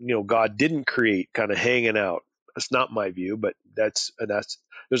that God didn't create, kind of hanging out. That's not my view, but that's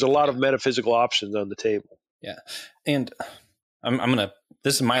there's a lot of metaphysical options on the table. Yeah, and I'm gonna.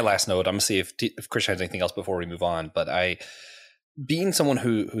 This is my last note. I'm gonna see if Christian has anything else before we move on. But being someone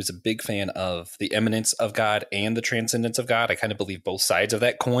who's a big fan of the immanence of God and the transcendence of God, I kind of believe both sides of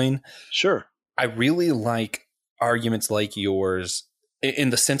that coin. Sure, I really like arguments like yours,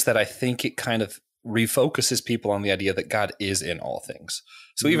 in the sense that I think it kind of refocuses people on the idea that God is in all things.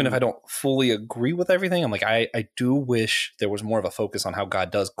 So even if I don't fully agree with everything, I'm like, I do wish there was more of a focus on how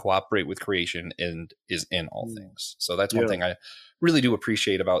God does cooperate with creation and is in all things. So that's one thing I really do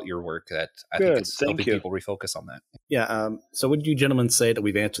appreciate about your work, that I think it's helping people refocus on that. Yeah. So would you gentlemen say that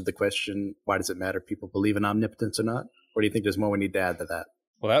we've answered the question, why does it matter if people believe in omnipotence or not? Or do you think there's more we need to add to that?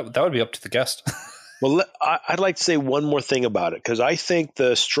 Well, that would be up to the guest. Well, I'd like to say one more thing about it, because I think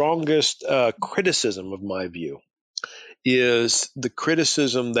the strongest criticism of my view is the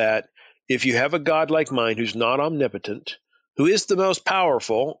criticism that if you have a God like mine who's not omnipotent, who is the most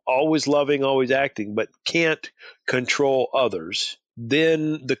powerful, always loving, always acting, but can't control others,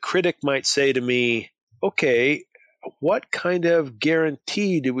 then the critic might say to me, okay, what kind of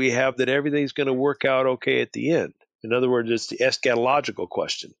guarantee do we have that everything's going to work out okay at the end? In other words, it's the eschatological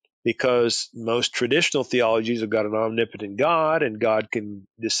question. Because most traditional theologies have got an omnipotent God, and God can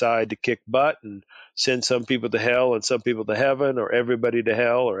decide to kick butt and send some people to hell and some people to heaven, or everybody to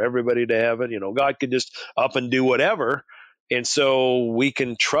hell or everybody to heaven. God can just up and do whatever. And so we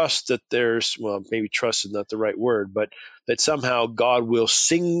can trust that well, maybe trust is not the right word, but that somehow God will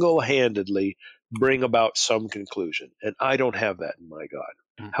single-handedly bring about some conclusion. And I don't have that in my God.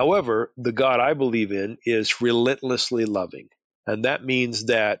 Mhm. However, the God I believe in is relentlessly loving. And that means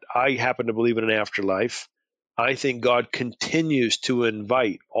that I happen to believe in an afterlife. I think God continues to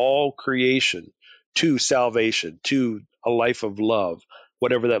invite all creation to salvation, to a life of love,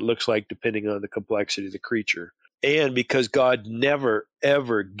 whatever that looks like, depending on the complexity of the creature. And because God never,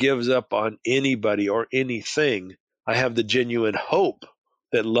 ever gives up on anybody or anything, I have the genuine hope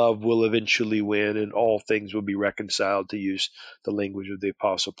that love will eventually win and all things will be reconciled, to use the language of the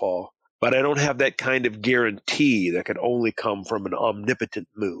Apostle Paul. But I don't have that kind of guarantee that can only come from an omnipotent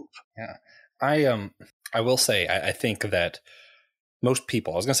move. Yeah. I will say, I think that most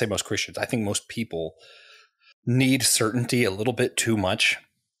people, I was going to say most Christians, I think most people need certainty a little bit too much.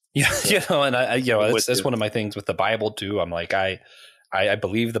 Yeah, and that's one of my things with the Bible too. I'm like, I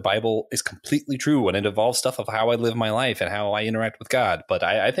believe the Bible is completely true and it involves stuff of how I live my life and how I interact with God. But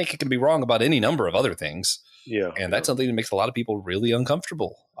I think it can be wrong about any number of other things. Yeah. And that's something that makes a lot of people really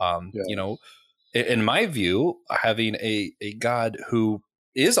uncomfortable. In my view, having a God who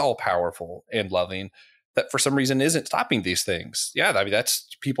is all powerful and loving, that for some reason isn't stopping these things. Yeah, I mean, that's,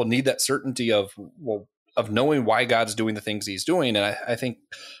 people need that certainty of knowing why God's doing the things he's doing. And I think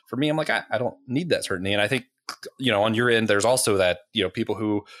for me, I'm like, I don't need that certainty. And I think, on your end, there's also that, people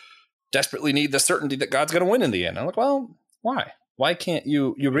who desperately need the certainty that God's going to win in the end. I'm like, well, why? Why can't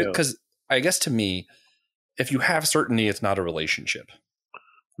you? Because I guess to me, if you have certainty, it's not a relationship.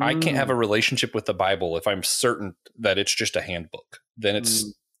 I can't have a relationship with the Bible if I'm certain that it's just a handbook. Then it's,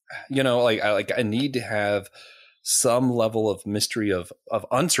 I need to have some level of mystery of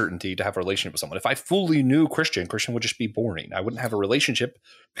uncertainty to have a relationship with someone. If I fully knew Christian would just be boring. I wouldn't have a relationship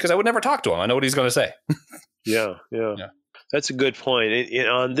because I would never talk to him. I know what he's going to say. Yeah. That's a good point.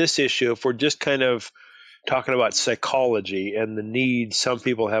 On this issue, if we're just kind of talking about psychology and the need some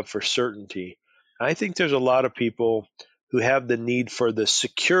people have for certainty, I think there's a lot of people who have the need for the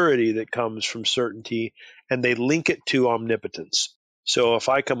security that comes from certainty, and they link it to omnipotence. So if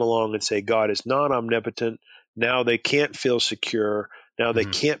I come along and say God is not omnipotent, now they can't feel secure, now they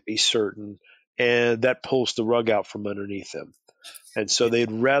can't be certain, and that pulls the rug out from underneath them. And so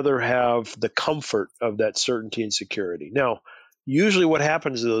they'd rather have the comfort of that certainty and security. Now, usually what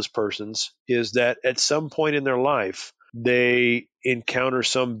happens to those persons is that at some point in their life, they encounter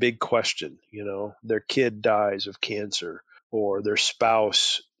some big question. Their kid dies of cancer, or their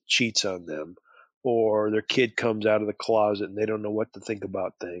spouse cheats on them, or their kid comes out of the closet and they don't know what to think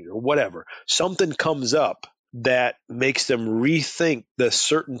about things, or whatever. Something comes up that makes them rethink the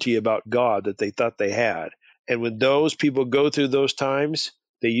certainty about God that they thought they had. And when those people go through those times,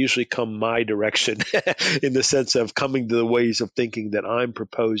 they usually come my direction in the sense of coming to the ways of thinking that I'm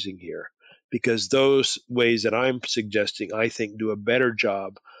proposing here. Because those ways that I'm suggesting, I think, do a better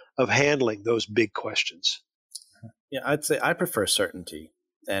job of handling those big questions. Yeah, I'd say I prefer certainty.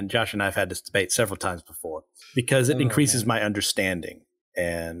 And Josh and I have had this debate several times before because it increases my understanding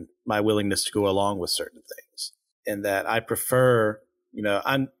and my willingness to go along with certain things. And that I prefer,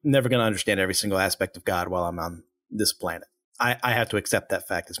 I'm never going to understand every single aspect of God while I'm on this planet. I have to accept that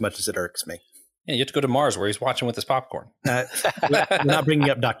fact as much as it irks me. Yeah, you have to go to Mars where he's watching with his popcorn. We're not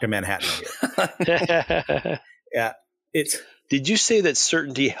bringing up Dr. Manhattan here. Yeah, Did you say that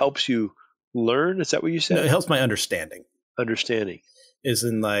certainty helps you learn? Is that what you said? No, it helps my understanding. Understanding. Is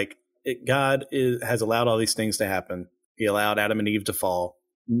in God has allowed all these things to happen. He allowed Adam and Eve to fall,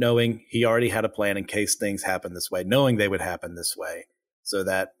 knowing he already had a plan in case things happen this way, knowing they would happen this way, so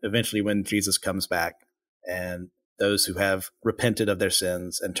that eventually when Jesus comes back and those who have repented of their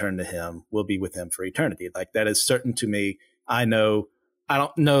sins and turned to him will be with him for eternity. That is certain to me. I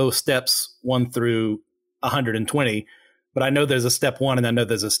don't know steps 1 through 120, but I know there's a step 1 and I know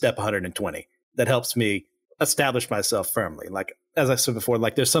there's a step 120 that helps me establish myself firmly. As I said before,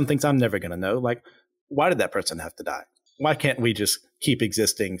 there's some things I'm never going to know. Why did that person have to die? Why can't we just keep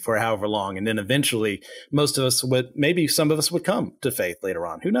existing for however long? And then eventually maybe some of us would come to faith later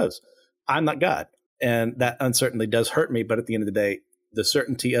on. Who knows? I'm not God. And that uncertainty does hurt me. But at the end of the day, the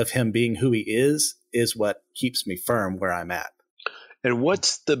certainty of him being who he is what keeps me firm where I'm at. And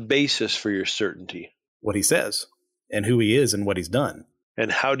what's the basis for your certainty? What he says and who he is and what he's done.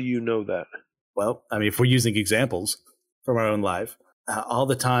 And how do you know that? Well, I mean, if we're using examples from our own life, all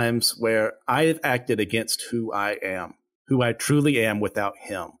the times where I have acted against who I am, who I truly am without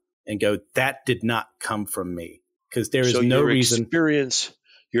him, and go, that did not come from me. Because there is no reason.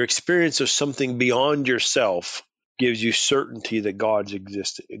 Your experience of something beyond yourself gives you certainty that God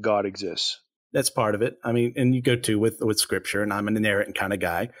exists. That's part of it. I mean, and you go too with scripture, and I'm an inerrant kind of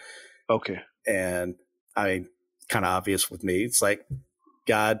guy. Okay. And kind of obvious with me. It's like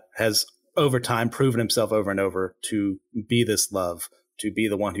God has over time proven himself over and over to be this love, to be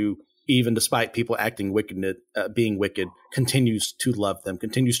the one who, even despite people acting wicked, being wicked, continues to love them,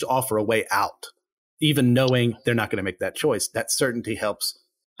 continues to offer a way out, even knowing they're not going to make that choice. That certainty helps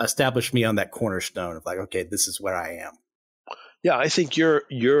establish me on that cornerstone of like, okay, this is where I am. Yeah, I think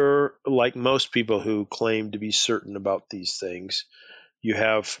you're like most people who claim to be certain about these things. You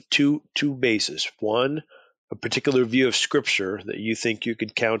have two bases. One, a particular view of Scripture that you think you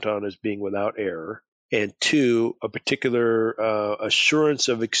could count on as being without error, and two, a particular assurance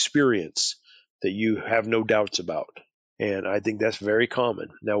of experience that you have no doubts about. And I think that's very common.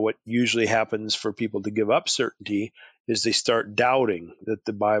 Now, what usually happens for people to give up certainty is they start doubting that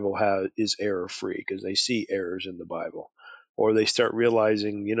the Bible is error-free because they see errors in the Bible. Or they start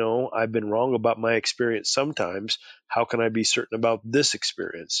realizing, I've been wrong about my experience sometimes. How can I be certain about this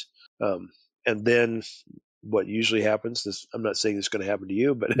experience? And then what usually happens is, I'm not saying it's going to happen to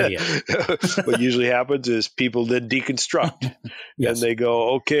you, but what usually happens is people then deconstruct. Yes. And they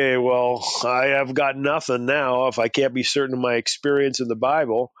go, okay, well, I have got nothing now if I can't be certain of my experience in the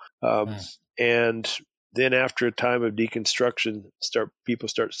Bible. And then after a time of deconstruction, people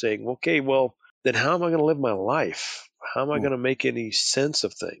start saying, okay, well, then how am I going to live my life? How am I going to make any sense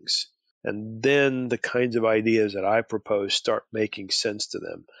of things? And then the kinds of ideas that I propose start making sense to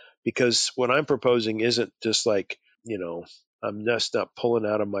them. Because what I'm proposing isn't just like, I'm just not pulling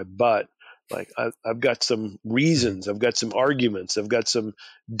out of my butt. Like I've got some reasons, I've got some arguments, I've got some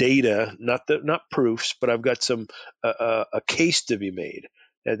data, not proofs, but I've got some a case to be made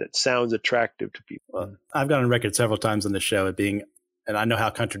that sounds attractive to people. Well, I've gone on record several times on this show at being, and I know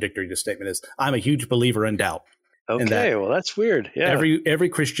how contradictory this statement is, I'm a huge believer in doubt. Okay, well, that's weird. Yeah, every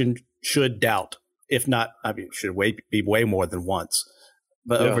Christian should doubt, if not, should be way more than once,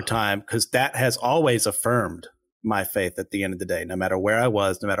 but over time, because that has always affirmed my faith. At the end of the day, no matter where I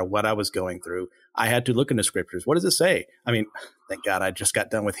was, no matter what I was going through, I had to look into scriptures. What does it say? I mean, thank God I just got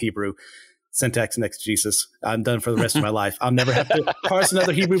done with Hebrew syntax and exegesis. I'm done for the rest of my life. I'll never have to parse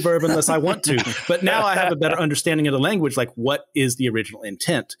another Hebrew verb unless I want to. But now I have a better understanding of the language. Like, what is the original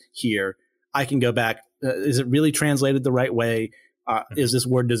intent here? I can go back. Is it really translated the right way? Is this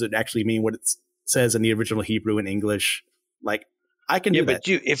word, does it actually mean what it says in the original Hebrew and English? Like, I can do that. But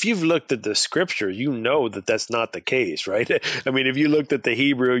if you've looked at the scripture, you know that that's not the case, right? I mean, if you looked at the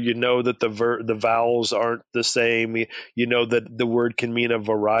Hebrew, you know that the vowels aren't the same. You know that the word can mean a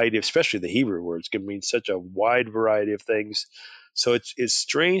variety, especially the Hebrew words can mean such a wide variety of things. So it's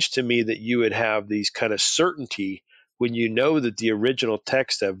strange to me that you would have these kind of certainty when you know that the original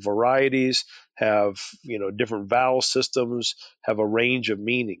text have varieties, have different vowel systems, have a range of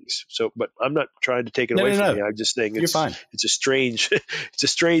meanings. So, but I'm not trying to take it away from you. I'm just saying it's a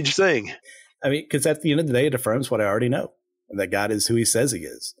strange thing. I mean, because at the end of the day, it affirms what I already know, that God is who He says He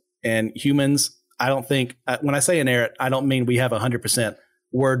is. And humans, I don't think when I say inerrant, I don't mean we have 100%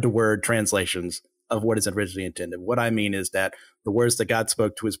 word to word translations of what is originally intended. What I mean is that the words that God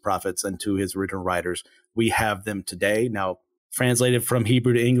spoke to His prophets and to His original writers, we have them today. Now, translated from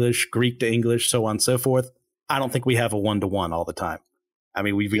Hebrew to English, Greek to English, so on and so forth. I don't think we have a one-to-one all the time. I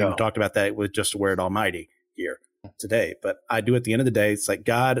mean, we've even talked about that with just the word Almighty here today. But I do, at the end of the day, it's like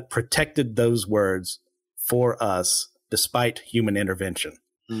God protected those words for us despite human intervention.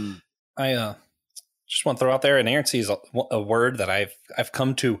 I just want to throw out there, inerrancy is a word that I've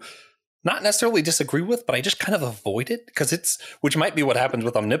come to not necessarily disagree with, but I just kind of avoid it which might be what happens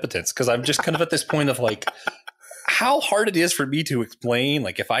with omnipotence, because I'm just kind of at this point of like, how hard it is for me to explain.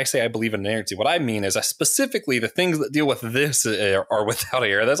 Like, if I say I believe in inerrancy, what I mean is specifically the things that deal with this are without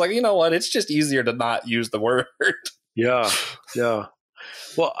error. That's like, you know what? It's just easier to not use the word. Yeah.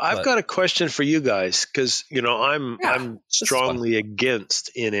 Well, I've got a question for you guys, because I'm strongly against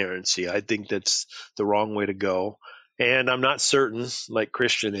inerrancy. I think that's the wrong way to go, and I'm not certain, like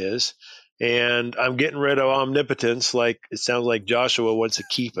Christian is, and I'm getting rid of omnipotence. Like, it sounds like Joshua wants to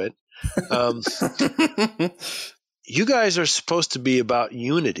keep it. You guys are supposed to be about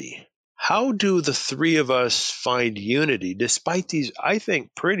unity. How do the three of us find unity despite these, I think,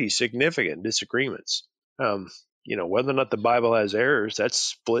 pretty significant disagreements? Whether or not the Bible has errors, that's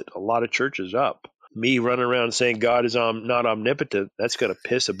split a lot of churches up. Me running around saying God is not omnipotent, that's going to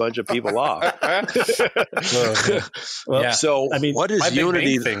piss a bunch of people off. Well, so I mean, what is my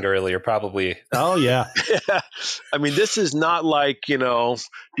unity thing earlier? Probably. Oh yeah. I mean, this is not like, do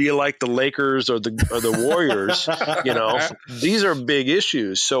you like the Lakers or the Warriors? These are big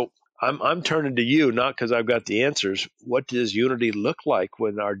issues. So I'm turning to you, not because I've got the answers. What does unity look like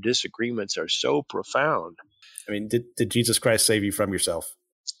when our disagreements are so profound? I mean, did Jesus Christ save you from yourself?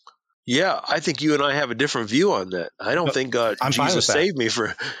 Yeah, I think you and I have a different view on that. I don't think I'm fine with Jesus that. saved me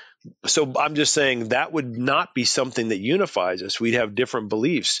for. So I'm just saying that would not be something that unifies us. We'd have different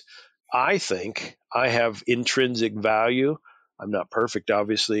beliefs. I think I have intrinsic value. I'm not perfect,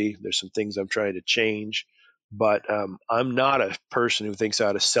 obviously. There's some things I'm trying to change, but I'm not a person who thinks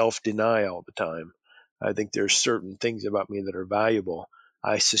out of self-deny all the time. I think there's certain things about me that are valuable.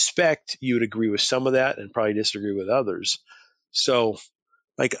 I suspect you would agree with some of that and probably disagree with others. So,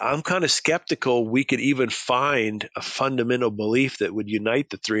 like, I'm kind of skeptical we could even find a fundamental belief that would unite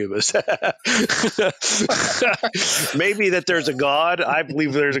the three of us. Maybe that there's a God. I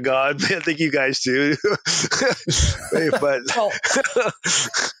believe there's a God. I think you guys do. But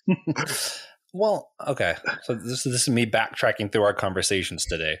Well, okay. So this is me backtracking through our conversations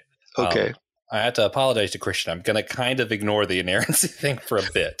today. okay. I had to apologize to Christian. I'm going to kind of ignore the inerrancy thing for a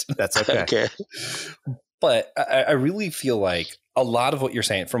bit. That's okay. Okay. But I really feel like a lot of what you're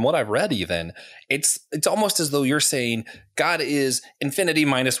saying, from what I've read even, it's almost as though you're saying God is infinity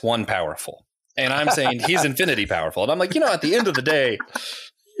minus one powerful. And I'm saying he's infinity powerful. And I'm like, at the end of the day,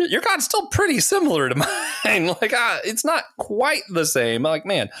 your God's still pretty similar to mine. Like, it's not quite the same. Like,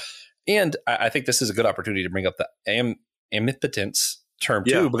 man. And I think this is a good opportunity to bring up the omnipotence term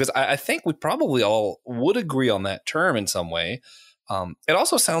too, because I think we probably all would agree on that term in some way. It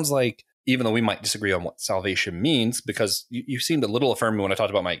also sounds like, even though we might disagree on what salvation means, because you seemed a little affirming when I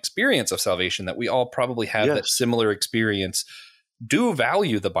talked about my experience of salvation, that we all probably have that similar experience, do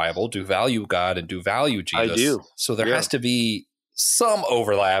value the Bible, do value God, and do value Jesus. I do. So there has to be some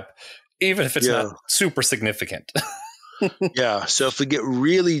overlap, even if it's not super significant. Yeah. So if we get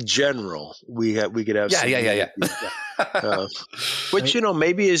really general, we could have which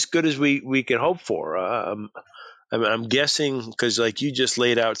maybe as good as we can hope for. I'm guessing, because like you just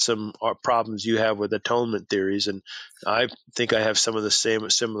laid out some problems you have with atonement theories, and I think I have some of the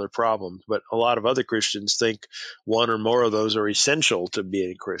similar problems. But a lot of other Christians think one or more of those are essential to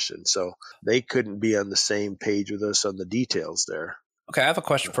being a Christian, so they couldn't be on the same page with us on the details there. Okay, I have a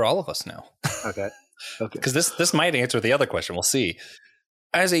question for all of us now. Okay. Because this might answer the other question. We'll see.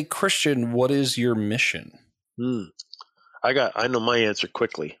 As a Christian, what is your mission? I know my answer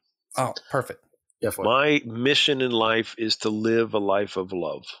quickly. Oh, perfect. My mission in life is to live a life of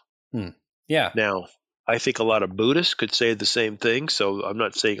love. Yeah. Now, I think a lot of Buddhists could say the same thing, so I'm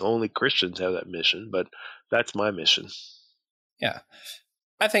not saying only Christians have that mission, but that's my mission. Yeah.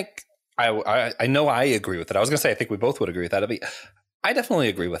 I think I know I agree with it. I was going to say I think we both would agree with that. I definitely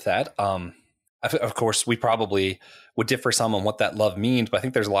agree with that. Of course, we probably would differ some on what that love means, but I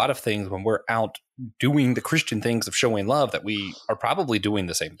think there's a lot of things when we're out doing the Christian things of showing love that we are probably doing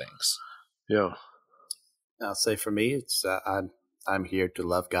the same things. Yeah. I'll say for me, it's I'm here to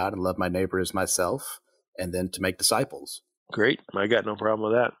love God and love my neighbor as myself, and then to make disciples. Great. I got no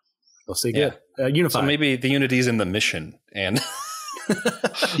problem with that. We'll see. Good. Unified. So maybe the unity is in the mission, and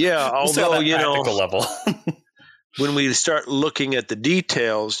although practical level. When we start looking at the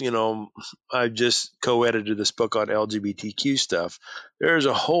details, I just co-edited this book on LGBTQ stuff. There's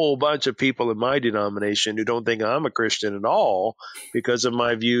a whole bunch of people in my denomination who don't think I'm a Christian at all because of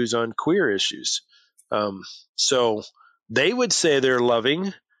my views on queer issues. So they would say they're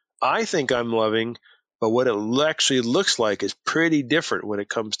loving. I think I'm loving, but what it actually looks like is pretty different when it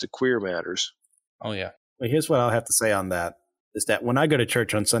comes to queer matters. Oh, yeah. Well, here's what I'll have to say on that, is that when I go to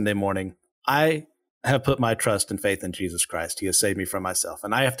church on Sunday morning, I have put my trust and faith in Jesus Christ. He has saved me from myself.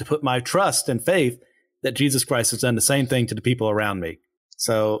 And I have to put my trust and faith that Jesus Christ has done the same thing to the people around me.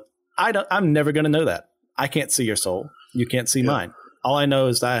 So I'm never going to know that. I can't see your soul. You can't see mine. All I know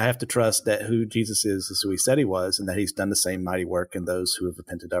is that I have to trust that who Jesus is who he said he was, and that he's done the same mighty work in those who have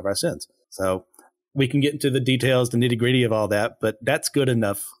repented of our sins. So we can get into the details, the nitty gritty of all that, but that's good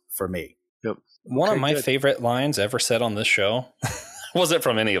enough for me. Yep. One of my favorite lines ever said on this show wasn't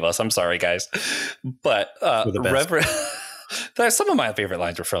from any of us. I'm sorry, guys. But Reverend, some of my favorite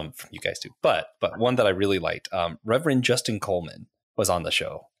lines were from you guys too. But one that I really liked, Reverend Justin Coleman was on the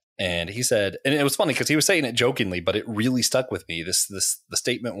show. And he said, and it was funny because he was saying it jokingly, but it really stuck with me. The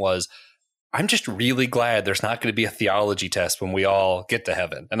statement was, I'm just really glad there's not going to be a theology test when we all get to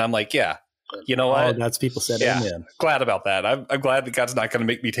heaven. And I'm like, yeah, you know what? God's people said amen. Glad about that. I'm glad that God's not going to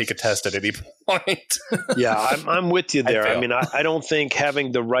make me take a test at any point. Yeah, I'm with you there. I mean, I don't think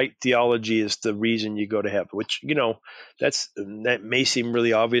having the right theology is the reason you go to heaven, which, that may seem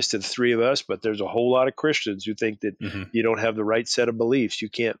really obvious to the three of us, but there's a whole lot of Christians who think that you don't have the right set of beliefs. You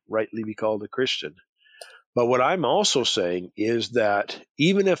can't rightly be called a Christian. But what I'm also saying is that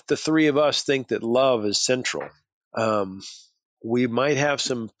even if the three of us think that love is central, we might have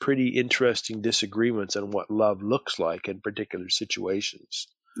some pretty interesting disagreements on what love looks like in particular situations.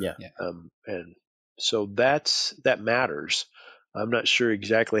 Yeah. And so that matters. I'm not sure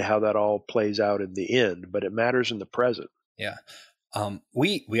exactly how that all plays out in the end, but it matters in the present. Yeah.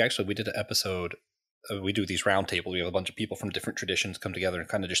 We did an episode. We do these roundtables. We have a bunch of people from different traditions come together and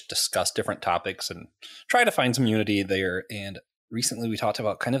kind of just discuss different topics and try to find some unity there. And recently we talked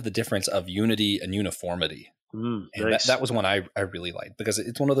about kind of the difference of unity and uniformity. And nice. that was one I really liked, because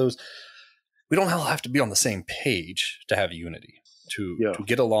it's one of those, we don't all have to be on the same page to have unity, to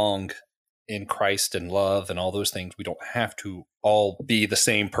get along in Christ and love and all those things. We don't have to all be the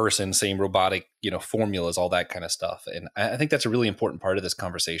same person, same robotic, formulas, all that kind of stuff. And I think that's a really important part of this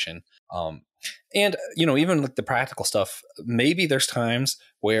conversation. And, even like the practical stuff, maybe there's times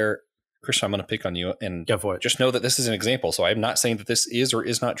where, Christian, I'm going to pick on you and go for it. Just know that this is an example. So I'm not saying that this is or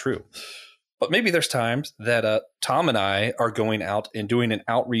is not true. But maybe there's times that Tom and I are going out and doing an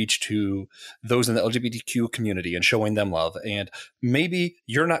outreach to those in the LGBTQ community and showing them love. And maybe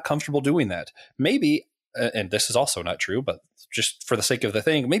you're not comfortable doing that. Maybe, and this is also not true, but just for the sake of the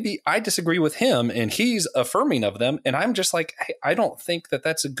thing, maybe I disagree with him and he's affirming of them. And I'm just like, hey, I don't think that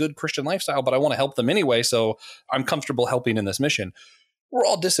that's a good Christian lifestyle, but I want to help them anyway. So I'm comfortable helping in this mission. We're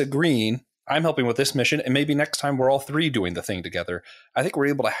all disagreeing. I'm helping with this mission, and maybe next time we're all three doing the thing together. I think we're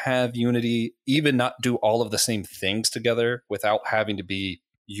able to have unity, even not do all of the same things together without having to be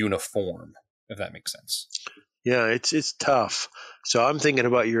uniform, if that makes sense. Yeah, it's tough. So I'm thinking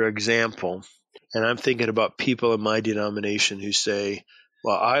about your example, and I'm thinking about people in my denomination who say,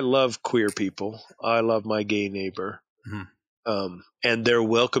 well, I love queer people. I love my gay neighbor. Mm-hmm. And they're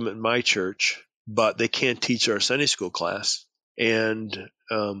welcome at my church, but they can't teach our Sunday school class. And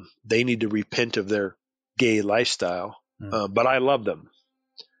they need to repent of their gay lifestyle, but I love them.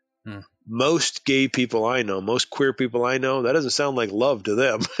 Most gay people I know, most queer people I know, that doesn't sound like love to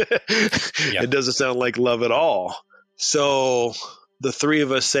them. It doesn't sound like love at all. So the three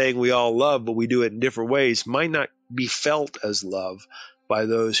of us saying we all love, but we do it in different ways, might not be felt as love by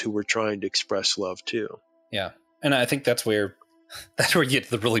those who we're trying to express love to. Yeah. And I think that's where you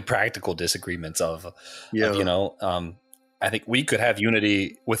get the really practical disagreements of I think we could have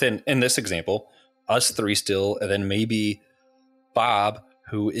unity in this example, us three still, and then maybe Bob,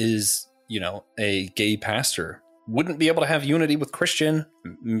 who is, a gay pastor, wouldn't be able to have unity with Christian.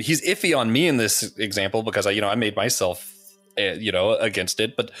 He's iffy on me in this example because I made myself, against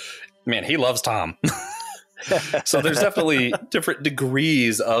it. But man, he loves Tom. So there's definitely different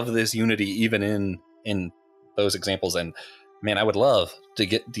degrees of this unity, even in those examples. And man, I would love to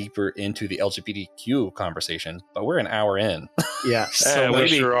get deeper into the LGBTQ conversation, but we're an hour in. Yeah, so we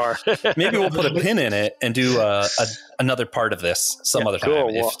sure are. Maybe we'll put a pin in it and do another part of this some other time.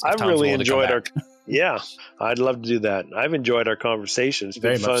 Cool. Well, I've really enjoyed our. Yeah, I'd love to do that. I've enjoyed our conversation. It's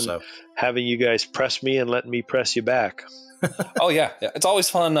been fun having you guys press me and letting me press you back. Oh yeah, it's always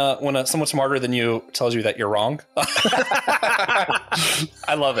fun when someone smarter than you tells you that you're wrong. I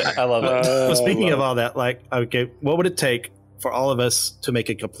love it. Well, speaking of all that, okay, what would it take for all of us to make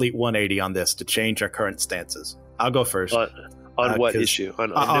a complete 180 on this, to change our current stances? I'll go first. On what issue?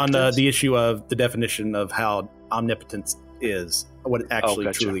 On the issue of the definition of how omnipotence is, what it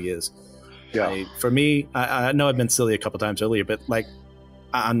actually truly is. Yeah. For me, I know I've been silly a couple times earlier, but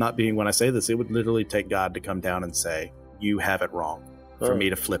I'm not being when I say this. It would literally take God to come down and say, you have it wrong, for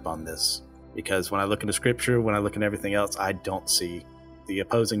me to flip on this. Because when I look into Scripture, when I look at everything else, I don't see the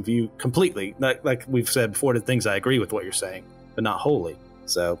opposing view completely. Like we've said before, the things I agree with what you're saying, but not wholly.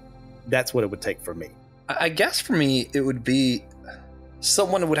 So that's what it would take for me. I guess for me, it would be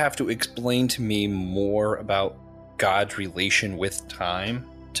someone would have to explain to me more about God's relation with time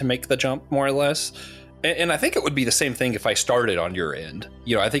to make the jump, more or less. And I think it would be the same thing if I started on your end.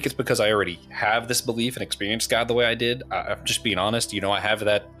 I think it's because I already have this belief and experienced God the way I did. I'm just being honest. I have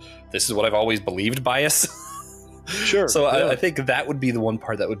that, this is what I've always believed bias. Sure. So yeah. I think that would be the one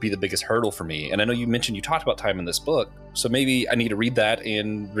part that would be the biggest hurdle for me. And I know you mentioned you talked about time in this book. So maybe I need to read that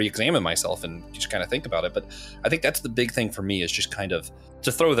and re-examine myself and just kind of think about it. But I think that's the big thing for me, is just kind of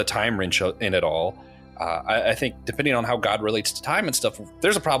to throw the time wrench in it all. I think depending on how God relates to time and stuff,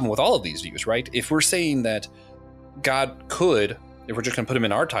 there's a problem with all of these views, right? If we're saying that God could, if we're just going to put him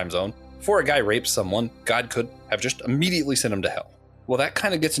in our time zone, before a guy rapes someone, God could have just immediately sent him to hell. Well, that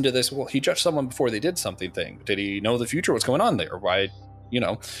kind of gets into this, well, he judged someone before they did something thing. Did he know the future? What's going on there? Why,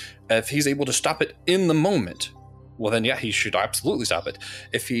 if he's able to stop it in the moment, well, then, yeah, he should absolutely stop it.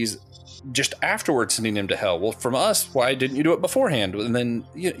 If he's just afterwards sending him to hell, well, from us, why didn't you do it beforehand? And then,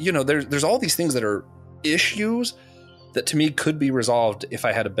 there's all these things that are issues that to me could be resolved if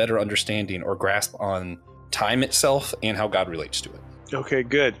I had a better understanding or grasp on time itself and how God relates to it. Okay,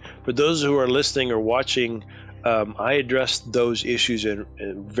 good. For those who are listening or watching, I addressed those issues in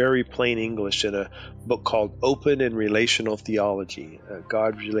very plain English in a book called Open and Relational Theology.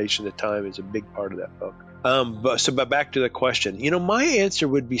 God's relation to time is a big part of that book. But back to the question. My answer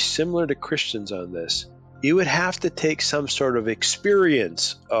would be similar to Christians on this. You would have to take some sort of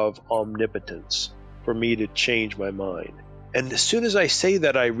experience of omnipotence for me to change my mind. And as soon as I say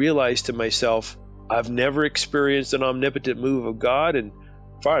that, I realize to myself, I've never experienced an omnipotent move of God, and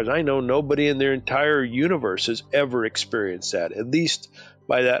as far as I know, nobody in their entire universe has ever experienced that. At least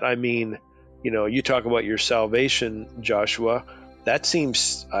by that I mean, you talk about your salvation, Joshua. That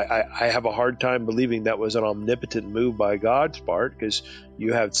seems, I have a hard time believing that was an omnipotent move by God's part, because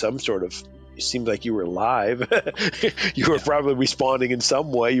you had some sort of, it seemed like you were live. You were probably responding in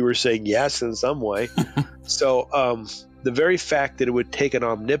some way. You were saying yes in some way. So the very fact that it would take an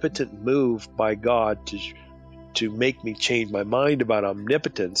omnipotent move by God to make me change my mind about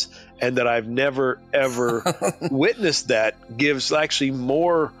omnipotence, and that I've never, ever witnessed that, gives actually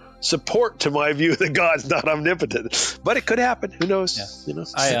more support to my view that God's not omnipotent. But it could happen. Who knows?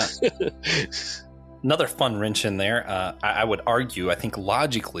 Yeah. Another fun wrench in there. I would argue, I think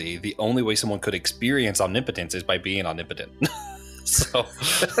logically, the only way someone could experience omnipotence is by being omnipotent. So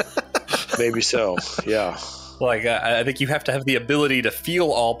maybe so. Yeah. Like, I think you have to have the ability to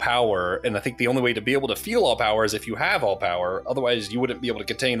feel all power. And I think the only way to be able to feel all power is if you have all power. Otherwise, you wouldn't be able to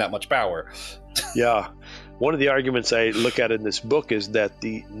contain that much power. Yeah. One of the arguments I look at in this book is that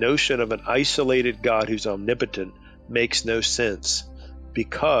the notion of an isolated God who's omnipotent makes no sense,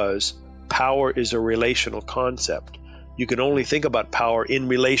 because power is a relational concept. You can only think about power in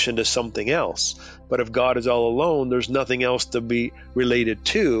relation to something else. But if God is all alone, there's nothing else to be related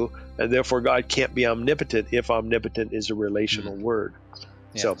to, and therefore God can't be omnipotent if omnipotent is a relational word.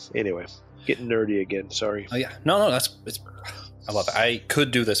 Yeah. So anyway, getting nerdy again. Sorry. Oh yeah, no, I love it. I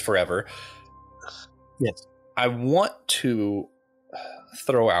could do this forever. Yes. I want to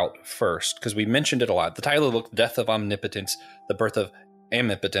throw out first, because we mentioned it a lot, the title of the book, Death of Omnipotence, the Birth of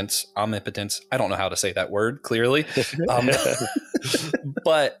Omnipotence. I don't know how to say that word clearly.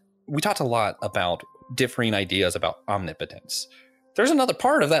 But we talked a lot about differing ideas about omnipotence. There's another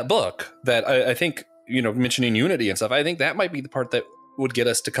part of that book that I think, mentioning unity and stuff, I think that might be the part that would get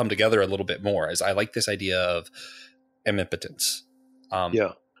us to come together a little bit more, as I like this idea of omnipotence.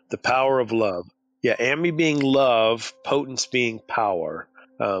 The power of love. Yeah, Ammi being love, potence being power.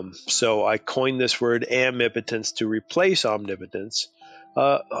 So I coined this word omnipotence to replace omnipotence.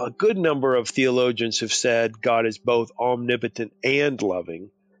 A good number of theologians have said God is both omnipotent and loving.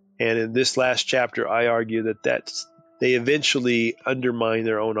 And in this last chapter, I argue that they eventually undermine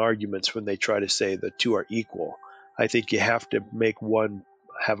their own arguments when they try to say the two are equal. I think you have to make one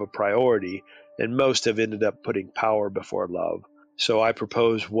have a priority, and most have ended up putting power before love. So I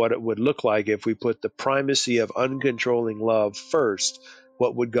propose what it would look like if we put the primacy of uncontrolling love first.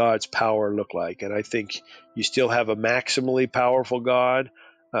 What would God's power look like? And I think you still have a maximally powerful God,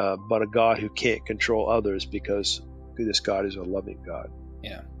 but a God who can't control others, because this God is a loving God.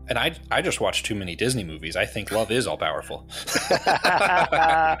 Yeah. And I just watched too many Disney movies. I think love is all powerful.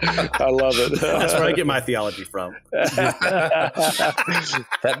 I love it. That's where I get my theology from. That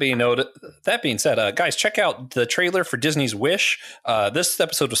being said, guys, check out the trailer for Disney's Wish. This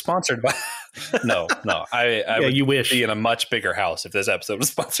episode was sponsored by. No. I would you wish. be in a much bigger house if this episode was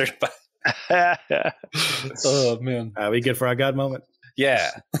sponsored by. Oh man, are we good for our God moment?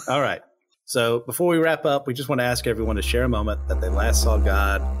 Yeah. All right. So before we wrap up, we just want to ask everyone to share a moment that they last saw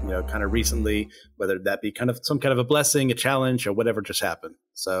God, kind of recently, whether that be kind of some kind of a blessing, a challenge, or whatever just happened.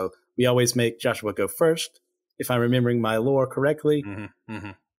 So we always make Joshua go first, if I'm remembering my lore correctly. Mm-hmm,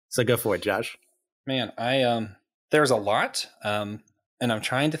 mm-hmm. So go for it, Josh. Man, there's a lot, and I'm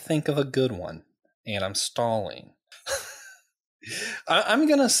trying to think of a good one, and I'm stalling. I'm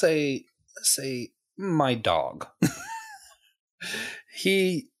gonna say my dog.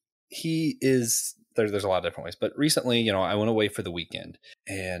 He is there's a lot of different ways, but recently, I went away for the weekend,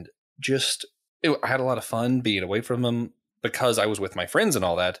 and I had a lot of fun being away from him because I was with my friends and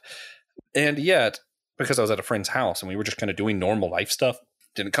all that. And yet, because I was at a friend's house and we were just kind of doing normal life stuff,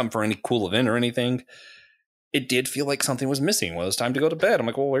 didn't come for any cool event or anything, it did feel like something was missing. When it was time to go to bed, I'm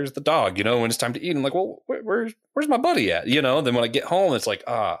like, well, where's the dog? When it's time to eat, I'm like, well, where's my buddy at? Then when I get home, it's like,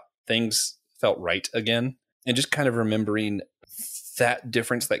 things felt right again. And just kind of remembering that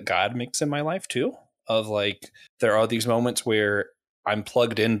difference that God makes in my life too, of like, there are these moments where I'm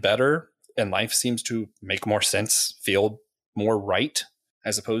plugged in better and life seems to make more sense, feel more right,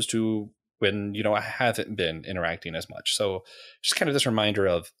 as opposed to when, I haven't been interacting as much. So just kind of this reminder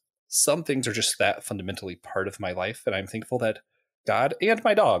of some things are just that fundamentally part of my life. And I'm thankful that God and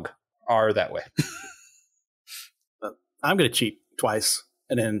my dog are that way. I'm going to cheat twice.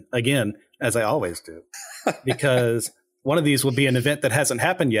 And then again, as I always do, because one of these will be an event that hasn't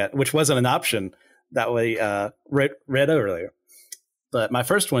happened yet, which wasn't an option that we read earlier. But my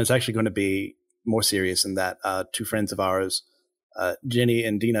first one is actually going to be more serious in that two friends of ours, Jenny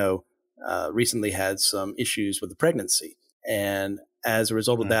and Dino, recently had some issues with the pregnancy. And as a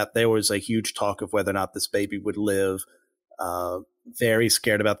result of that, there was a huge talk of whether or not this baby would live. Very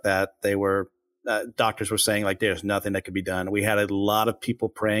scared about that. They were doctors were saying like there's nothing that could be done. We had a lot of people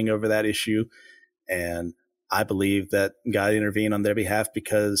praying over that issue, and I believe that God intervened on their behalf,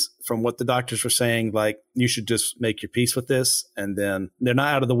 because from what the doctors were saying, like, you should just make your peace with this, and then they're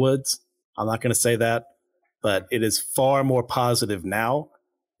not out of the woods. I'm not going to say that, but it is far more positive now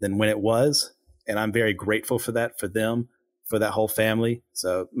than when it was, and I'm very grateful for that, for them, for that whole family.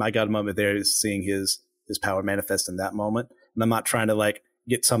 So my God moment there is seeing his power manifest in that moment. And I'm not trying to like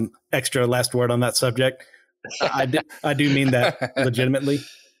get some extra last word on that subject. I do mean that legitimately.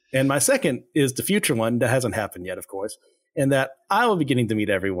 And my second is the future one that hasn't happened yet, of course, and that I will be getting to meet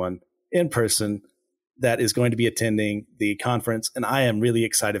everyone in person that is going to be attending the conference. And I am really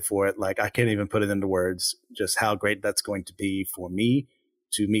excited for it. Like, I can't even put it into words, just how great that's going to be for me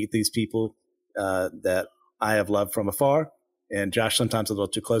to meet these people that I have loved from afar. And Josh, sometimes a little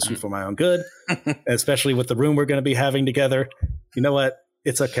too close to me for my own good, especially with the room we're going to be having together. You know what?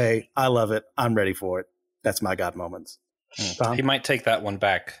 It's okay. I love it. I'm ready for it. That's my God moments. Tom? He might take that one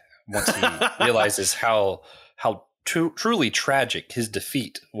back once he realizes how truly tragic his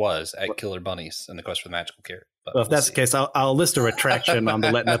defeat was at Killer Bunnies and the Quest for the Magical Carrot. But well, if that's the case, I'll list a retraction on the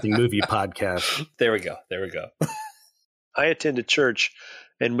Let Nothing Move You podcast. There we go. I attended church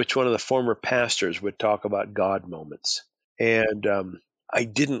in which one of the former pastors would talk about God moments. And I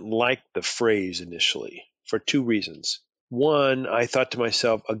didn't like the phrase initially for two reasons. One, I thought to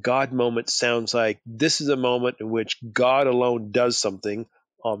myself, a God moment sounds like this is a moment in which God alone does something,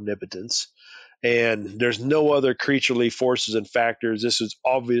 omnipotence, and there's no other creaturely forces and factors. This is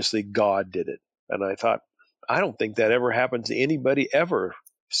obviously God did it. And I thought, I don't think that ever happened to anybody ever.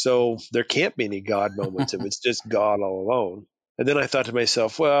 So there can't be any God moments if it's just God all alone. And then I thought to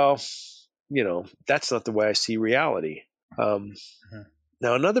myself, well, that's not the way I see reality.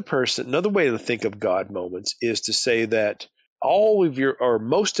 Now, another way to think of God moments is to say that all of your, or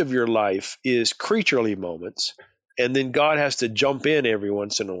most of your life is creaturely moments, and then God has to jump in every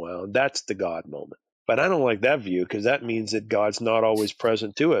once in a while. And that's the God moment. But I don't like that view, because that means that God's not always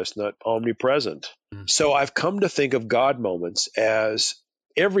present to us, not omnipresent. So I've come to think of God moments as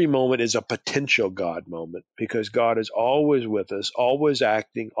every moment is a potential God moment, because God is always with us, always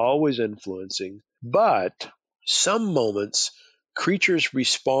acting, always influencing. But some moments, creatures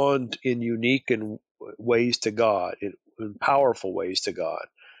respond in unique ways to God, in powerful ways to God.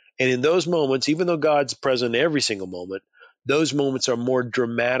 And in those moments, even though God's present every single moment, those moments are more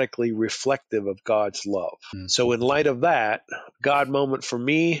dramatically reflective of God's love. So in light of that, God moment for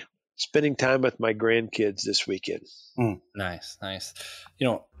me, spending time with my grandkids this weekend. Nice.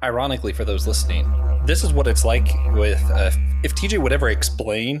 Ironically, for those listening, this is what it's like with if TJ would ever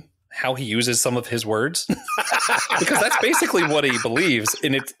explain how he uses some of his words, because that's basically what he believes.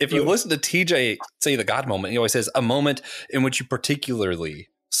 And if you listen to TJ say the God moment, he always says a moment in which you particularly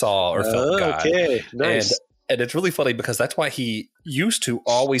saw or felt God. Okay, nice. And it's really funny, because that's why he used to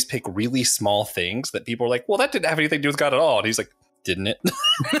always pick really small things that people are like, well, that didn't have anything to do with God at all. And he's like, didn't it?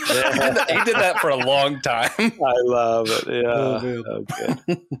 He did that for a long time. I love it. Yeah.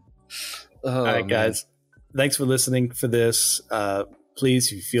 Okay. All right, guys. Thanks for listening for this. Please,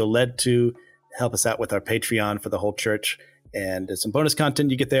 if you feel led to, help us out with our Patreon for the whole church. And there's some bonus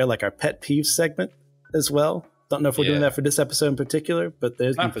content you get there, like our pet peeves segment as well. Don't know if we're doing that for this episode in particular, but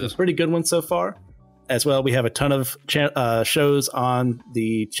there's been some pretty good ones so far. As well, we have a ton of shows on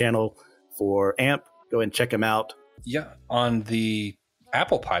the channel for AMP. Go ahead and check them out. Yeah, on the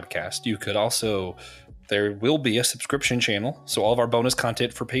Apple podcast, you could also, there will be a subscription channel. So all of our bonus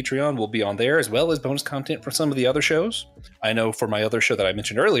content for Patreon will be on there, as well as bonus content for some of the other shows. I know for my other show that I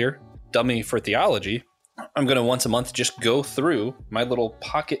mentioned earlier, Dummy for Theology, I'm going to once a month just go through my little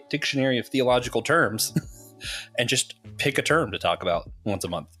pocket dictionary of theological terms and just pick a term to talk about once a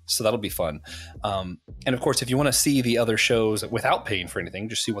month. So that'll be fun. And of course, if you want to see the other shows without paying for anything,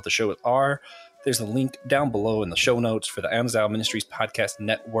 just see what the shows are, there's a link down below in the show notes for the Amazal Ministries Podcast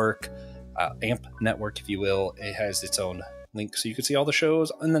Network, AMP Network, if you will. It has its own link, so you can see all the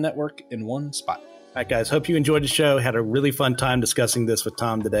shows in the network in one spot. All right, guys. Hope you enjoyed the show. Had a really fun time discussing this with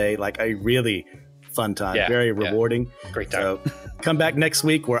Tom today. Like a really fun time. Yeah, Very rewarding. Great time. So come back next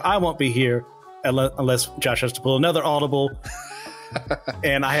week where I won't be here unless Josh has to pull another audible.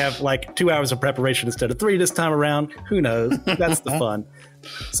 And I have like 2 hours of preparation instead of 3 this time around. Who knows? That's the fun.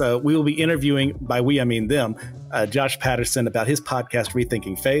 So we will be interviewing, by we I mean them, Josh Patterson about his podcast,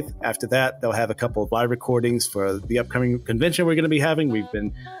 Rethinking Faith. After that, they'll have a couple of live recordings for the upcoming convention we're going to be having. We've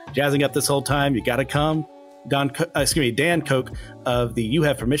been jazzing up this whole time. You got to come. Dan Koch of the You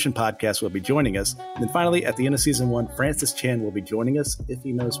Have Permission podcast will be joining us. And then finally, at the end of season 1, Francis Chan will be joining us if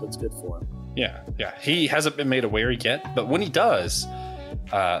he knows what's good for him. Yeah. He hasn't been made aware yet, but when he does,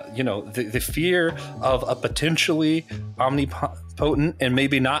 the fear of a potentially omnipotent and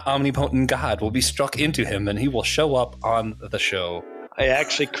maybe not omnipotent God will be struck into him, and he will show up on the show. I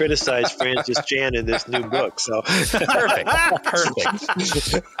actually criticized Francis Chan in this new book. So perfect.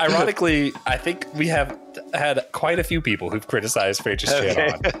 Ironically, I think we have had quite a few people who've criticized Francis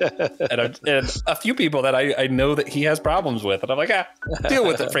Chan on, and a few people that I know that he has problems with, and I'm like, deal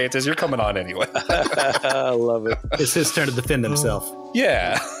with it, Francis. You're coming on anyway. I love it. It's his turn to defend himself.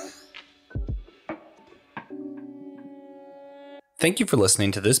 Yeah. Thank you for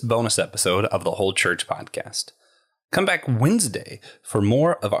listening to this bonus episode of the Whole Church Podcast. Come back Wednesday for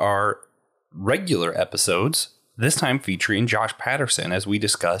more of our regular episodes, this time featuring Josh Patterson as we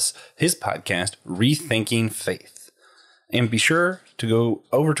discuss his podcast, Rethinking Faith. And be sure to go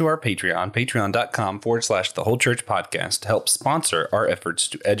over to our Patreon, patreon.com/The Whole Church Podcast, to help sponsor our efforts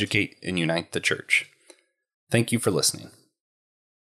to educate and unite the church. Thank you for listening.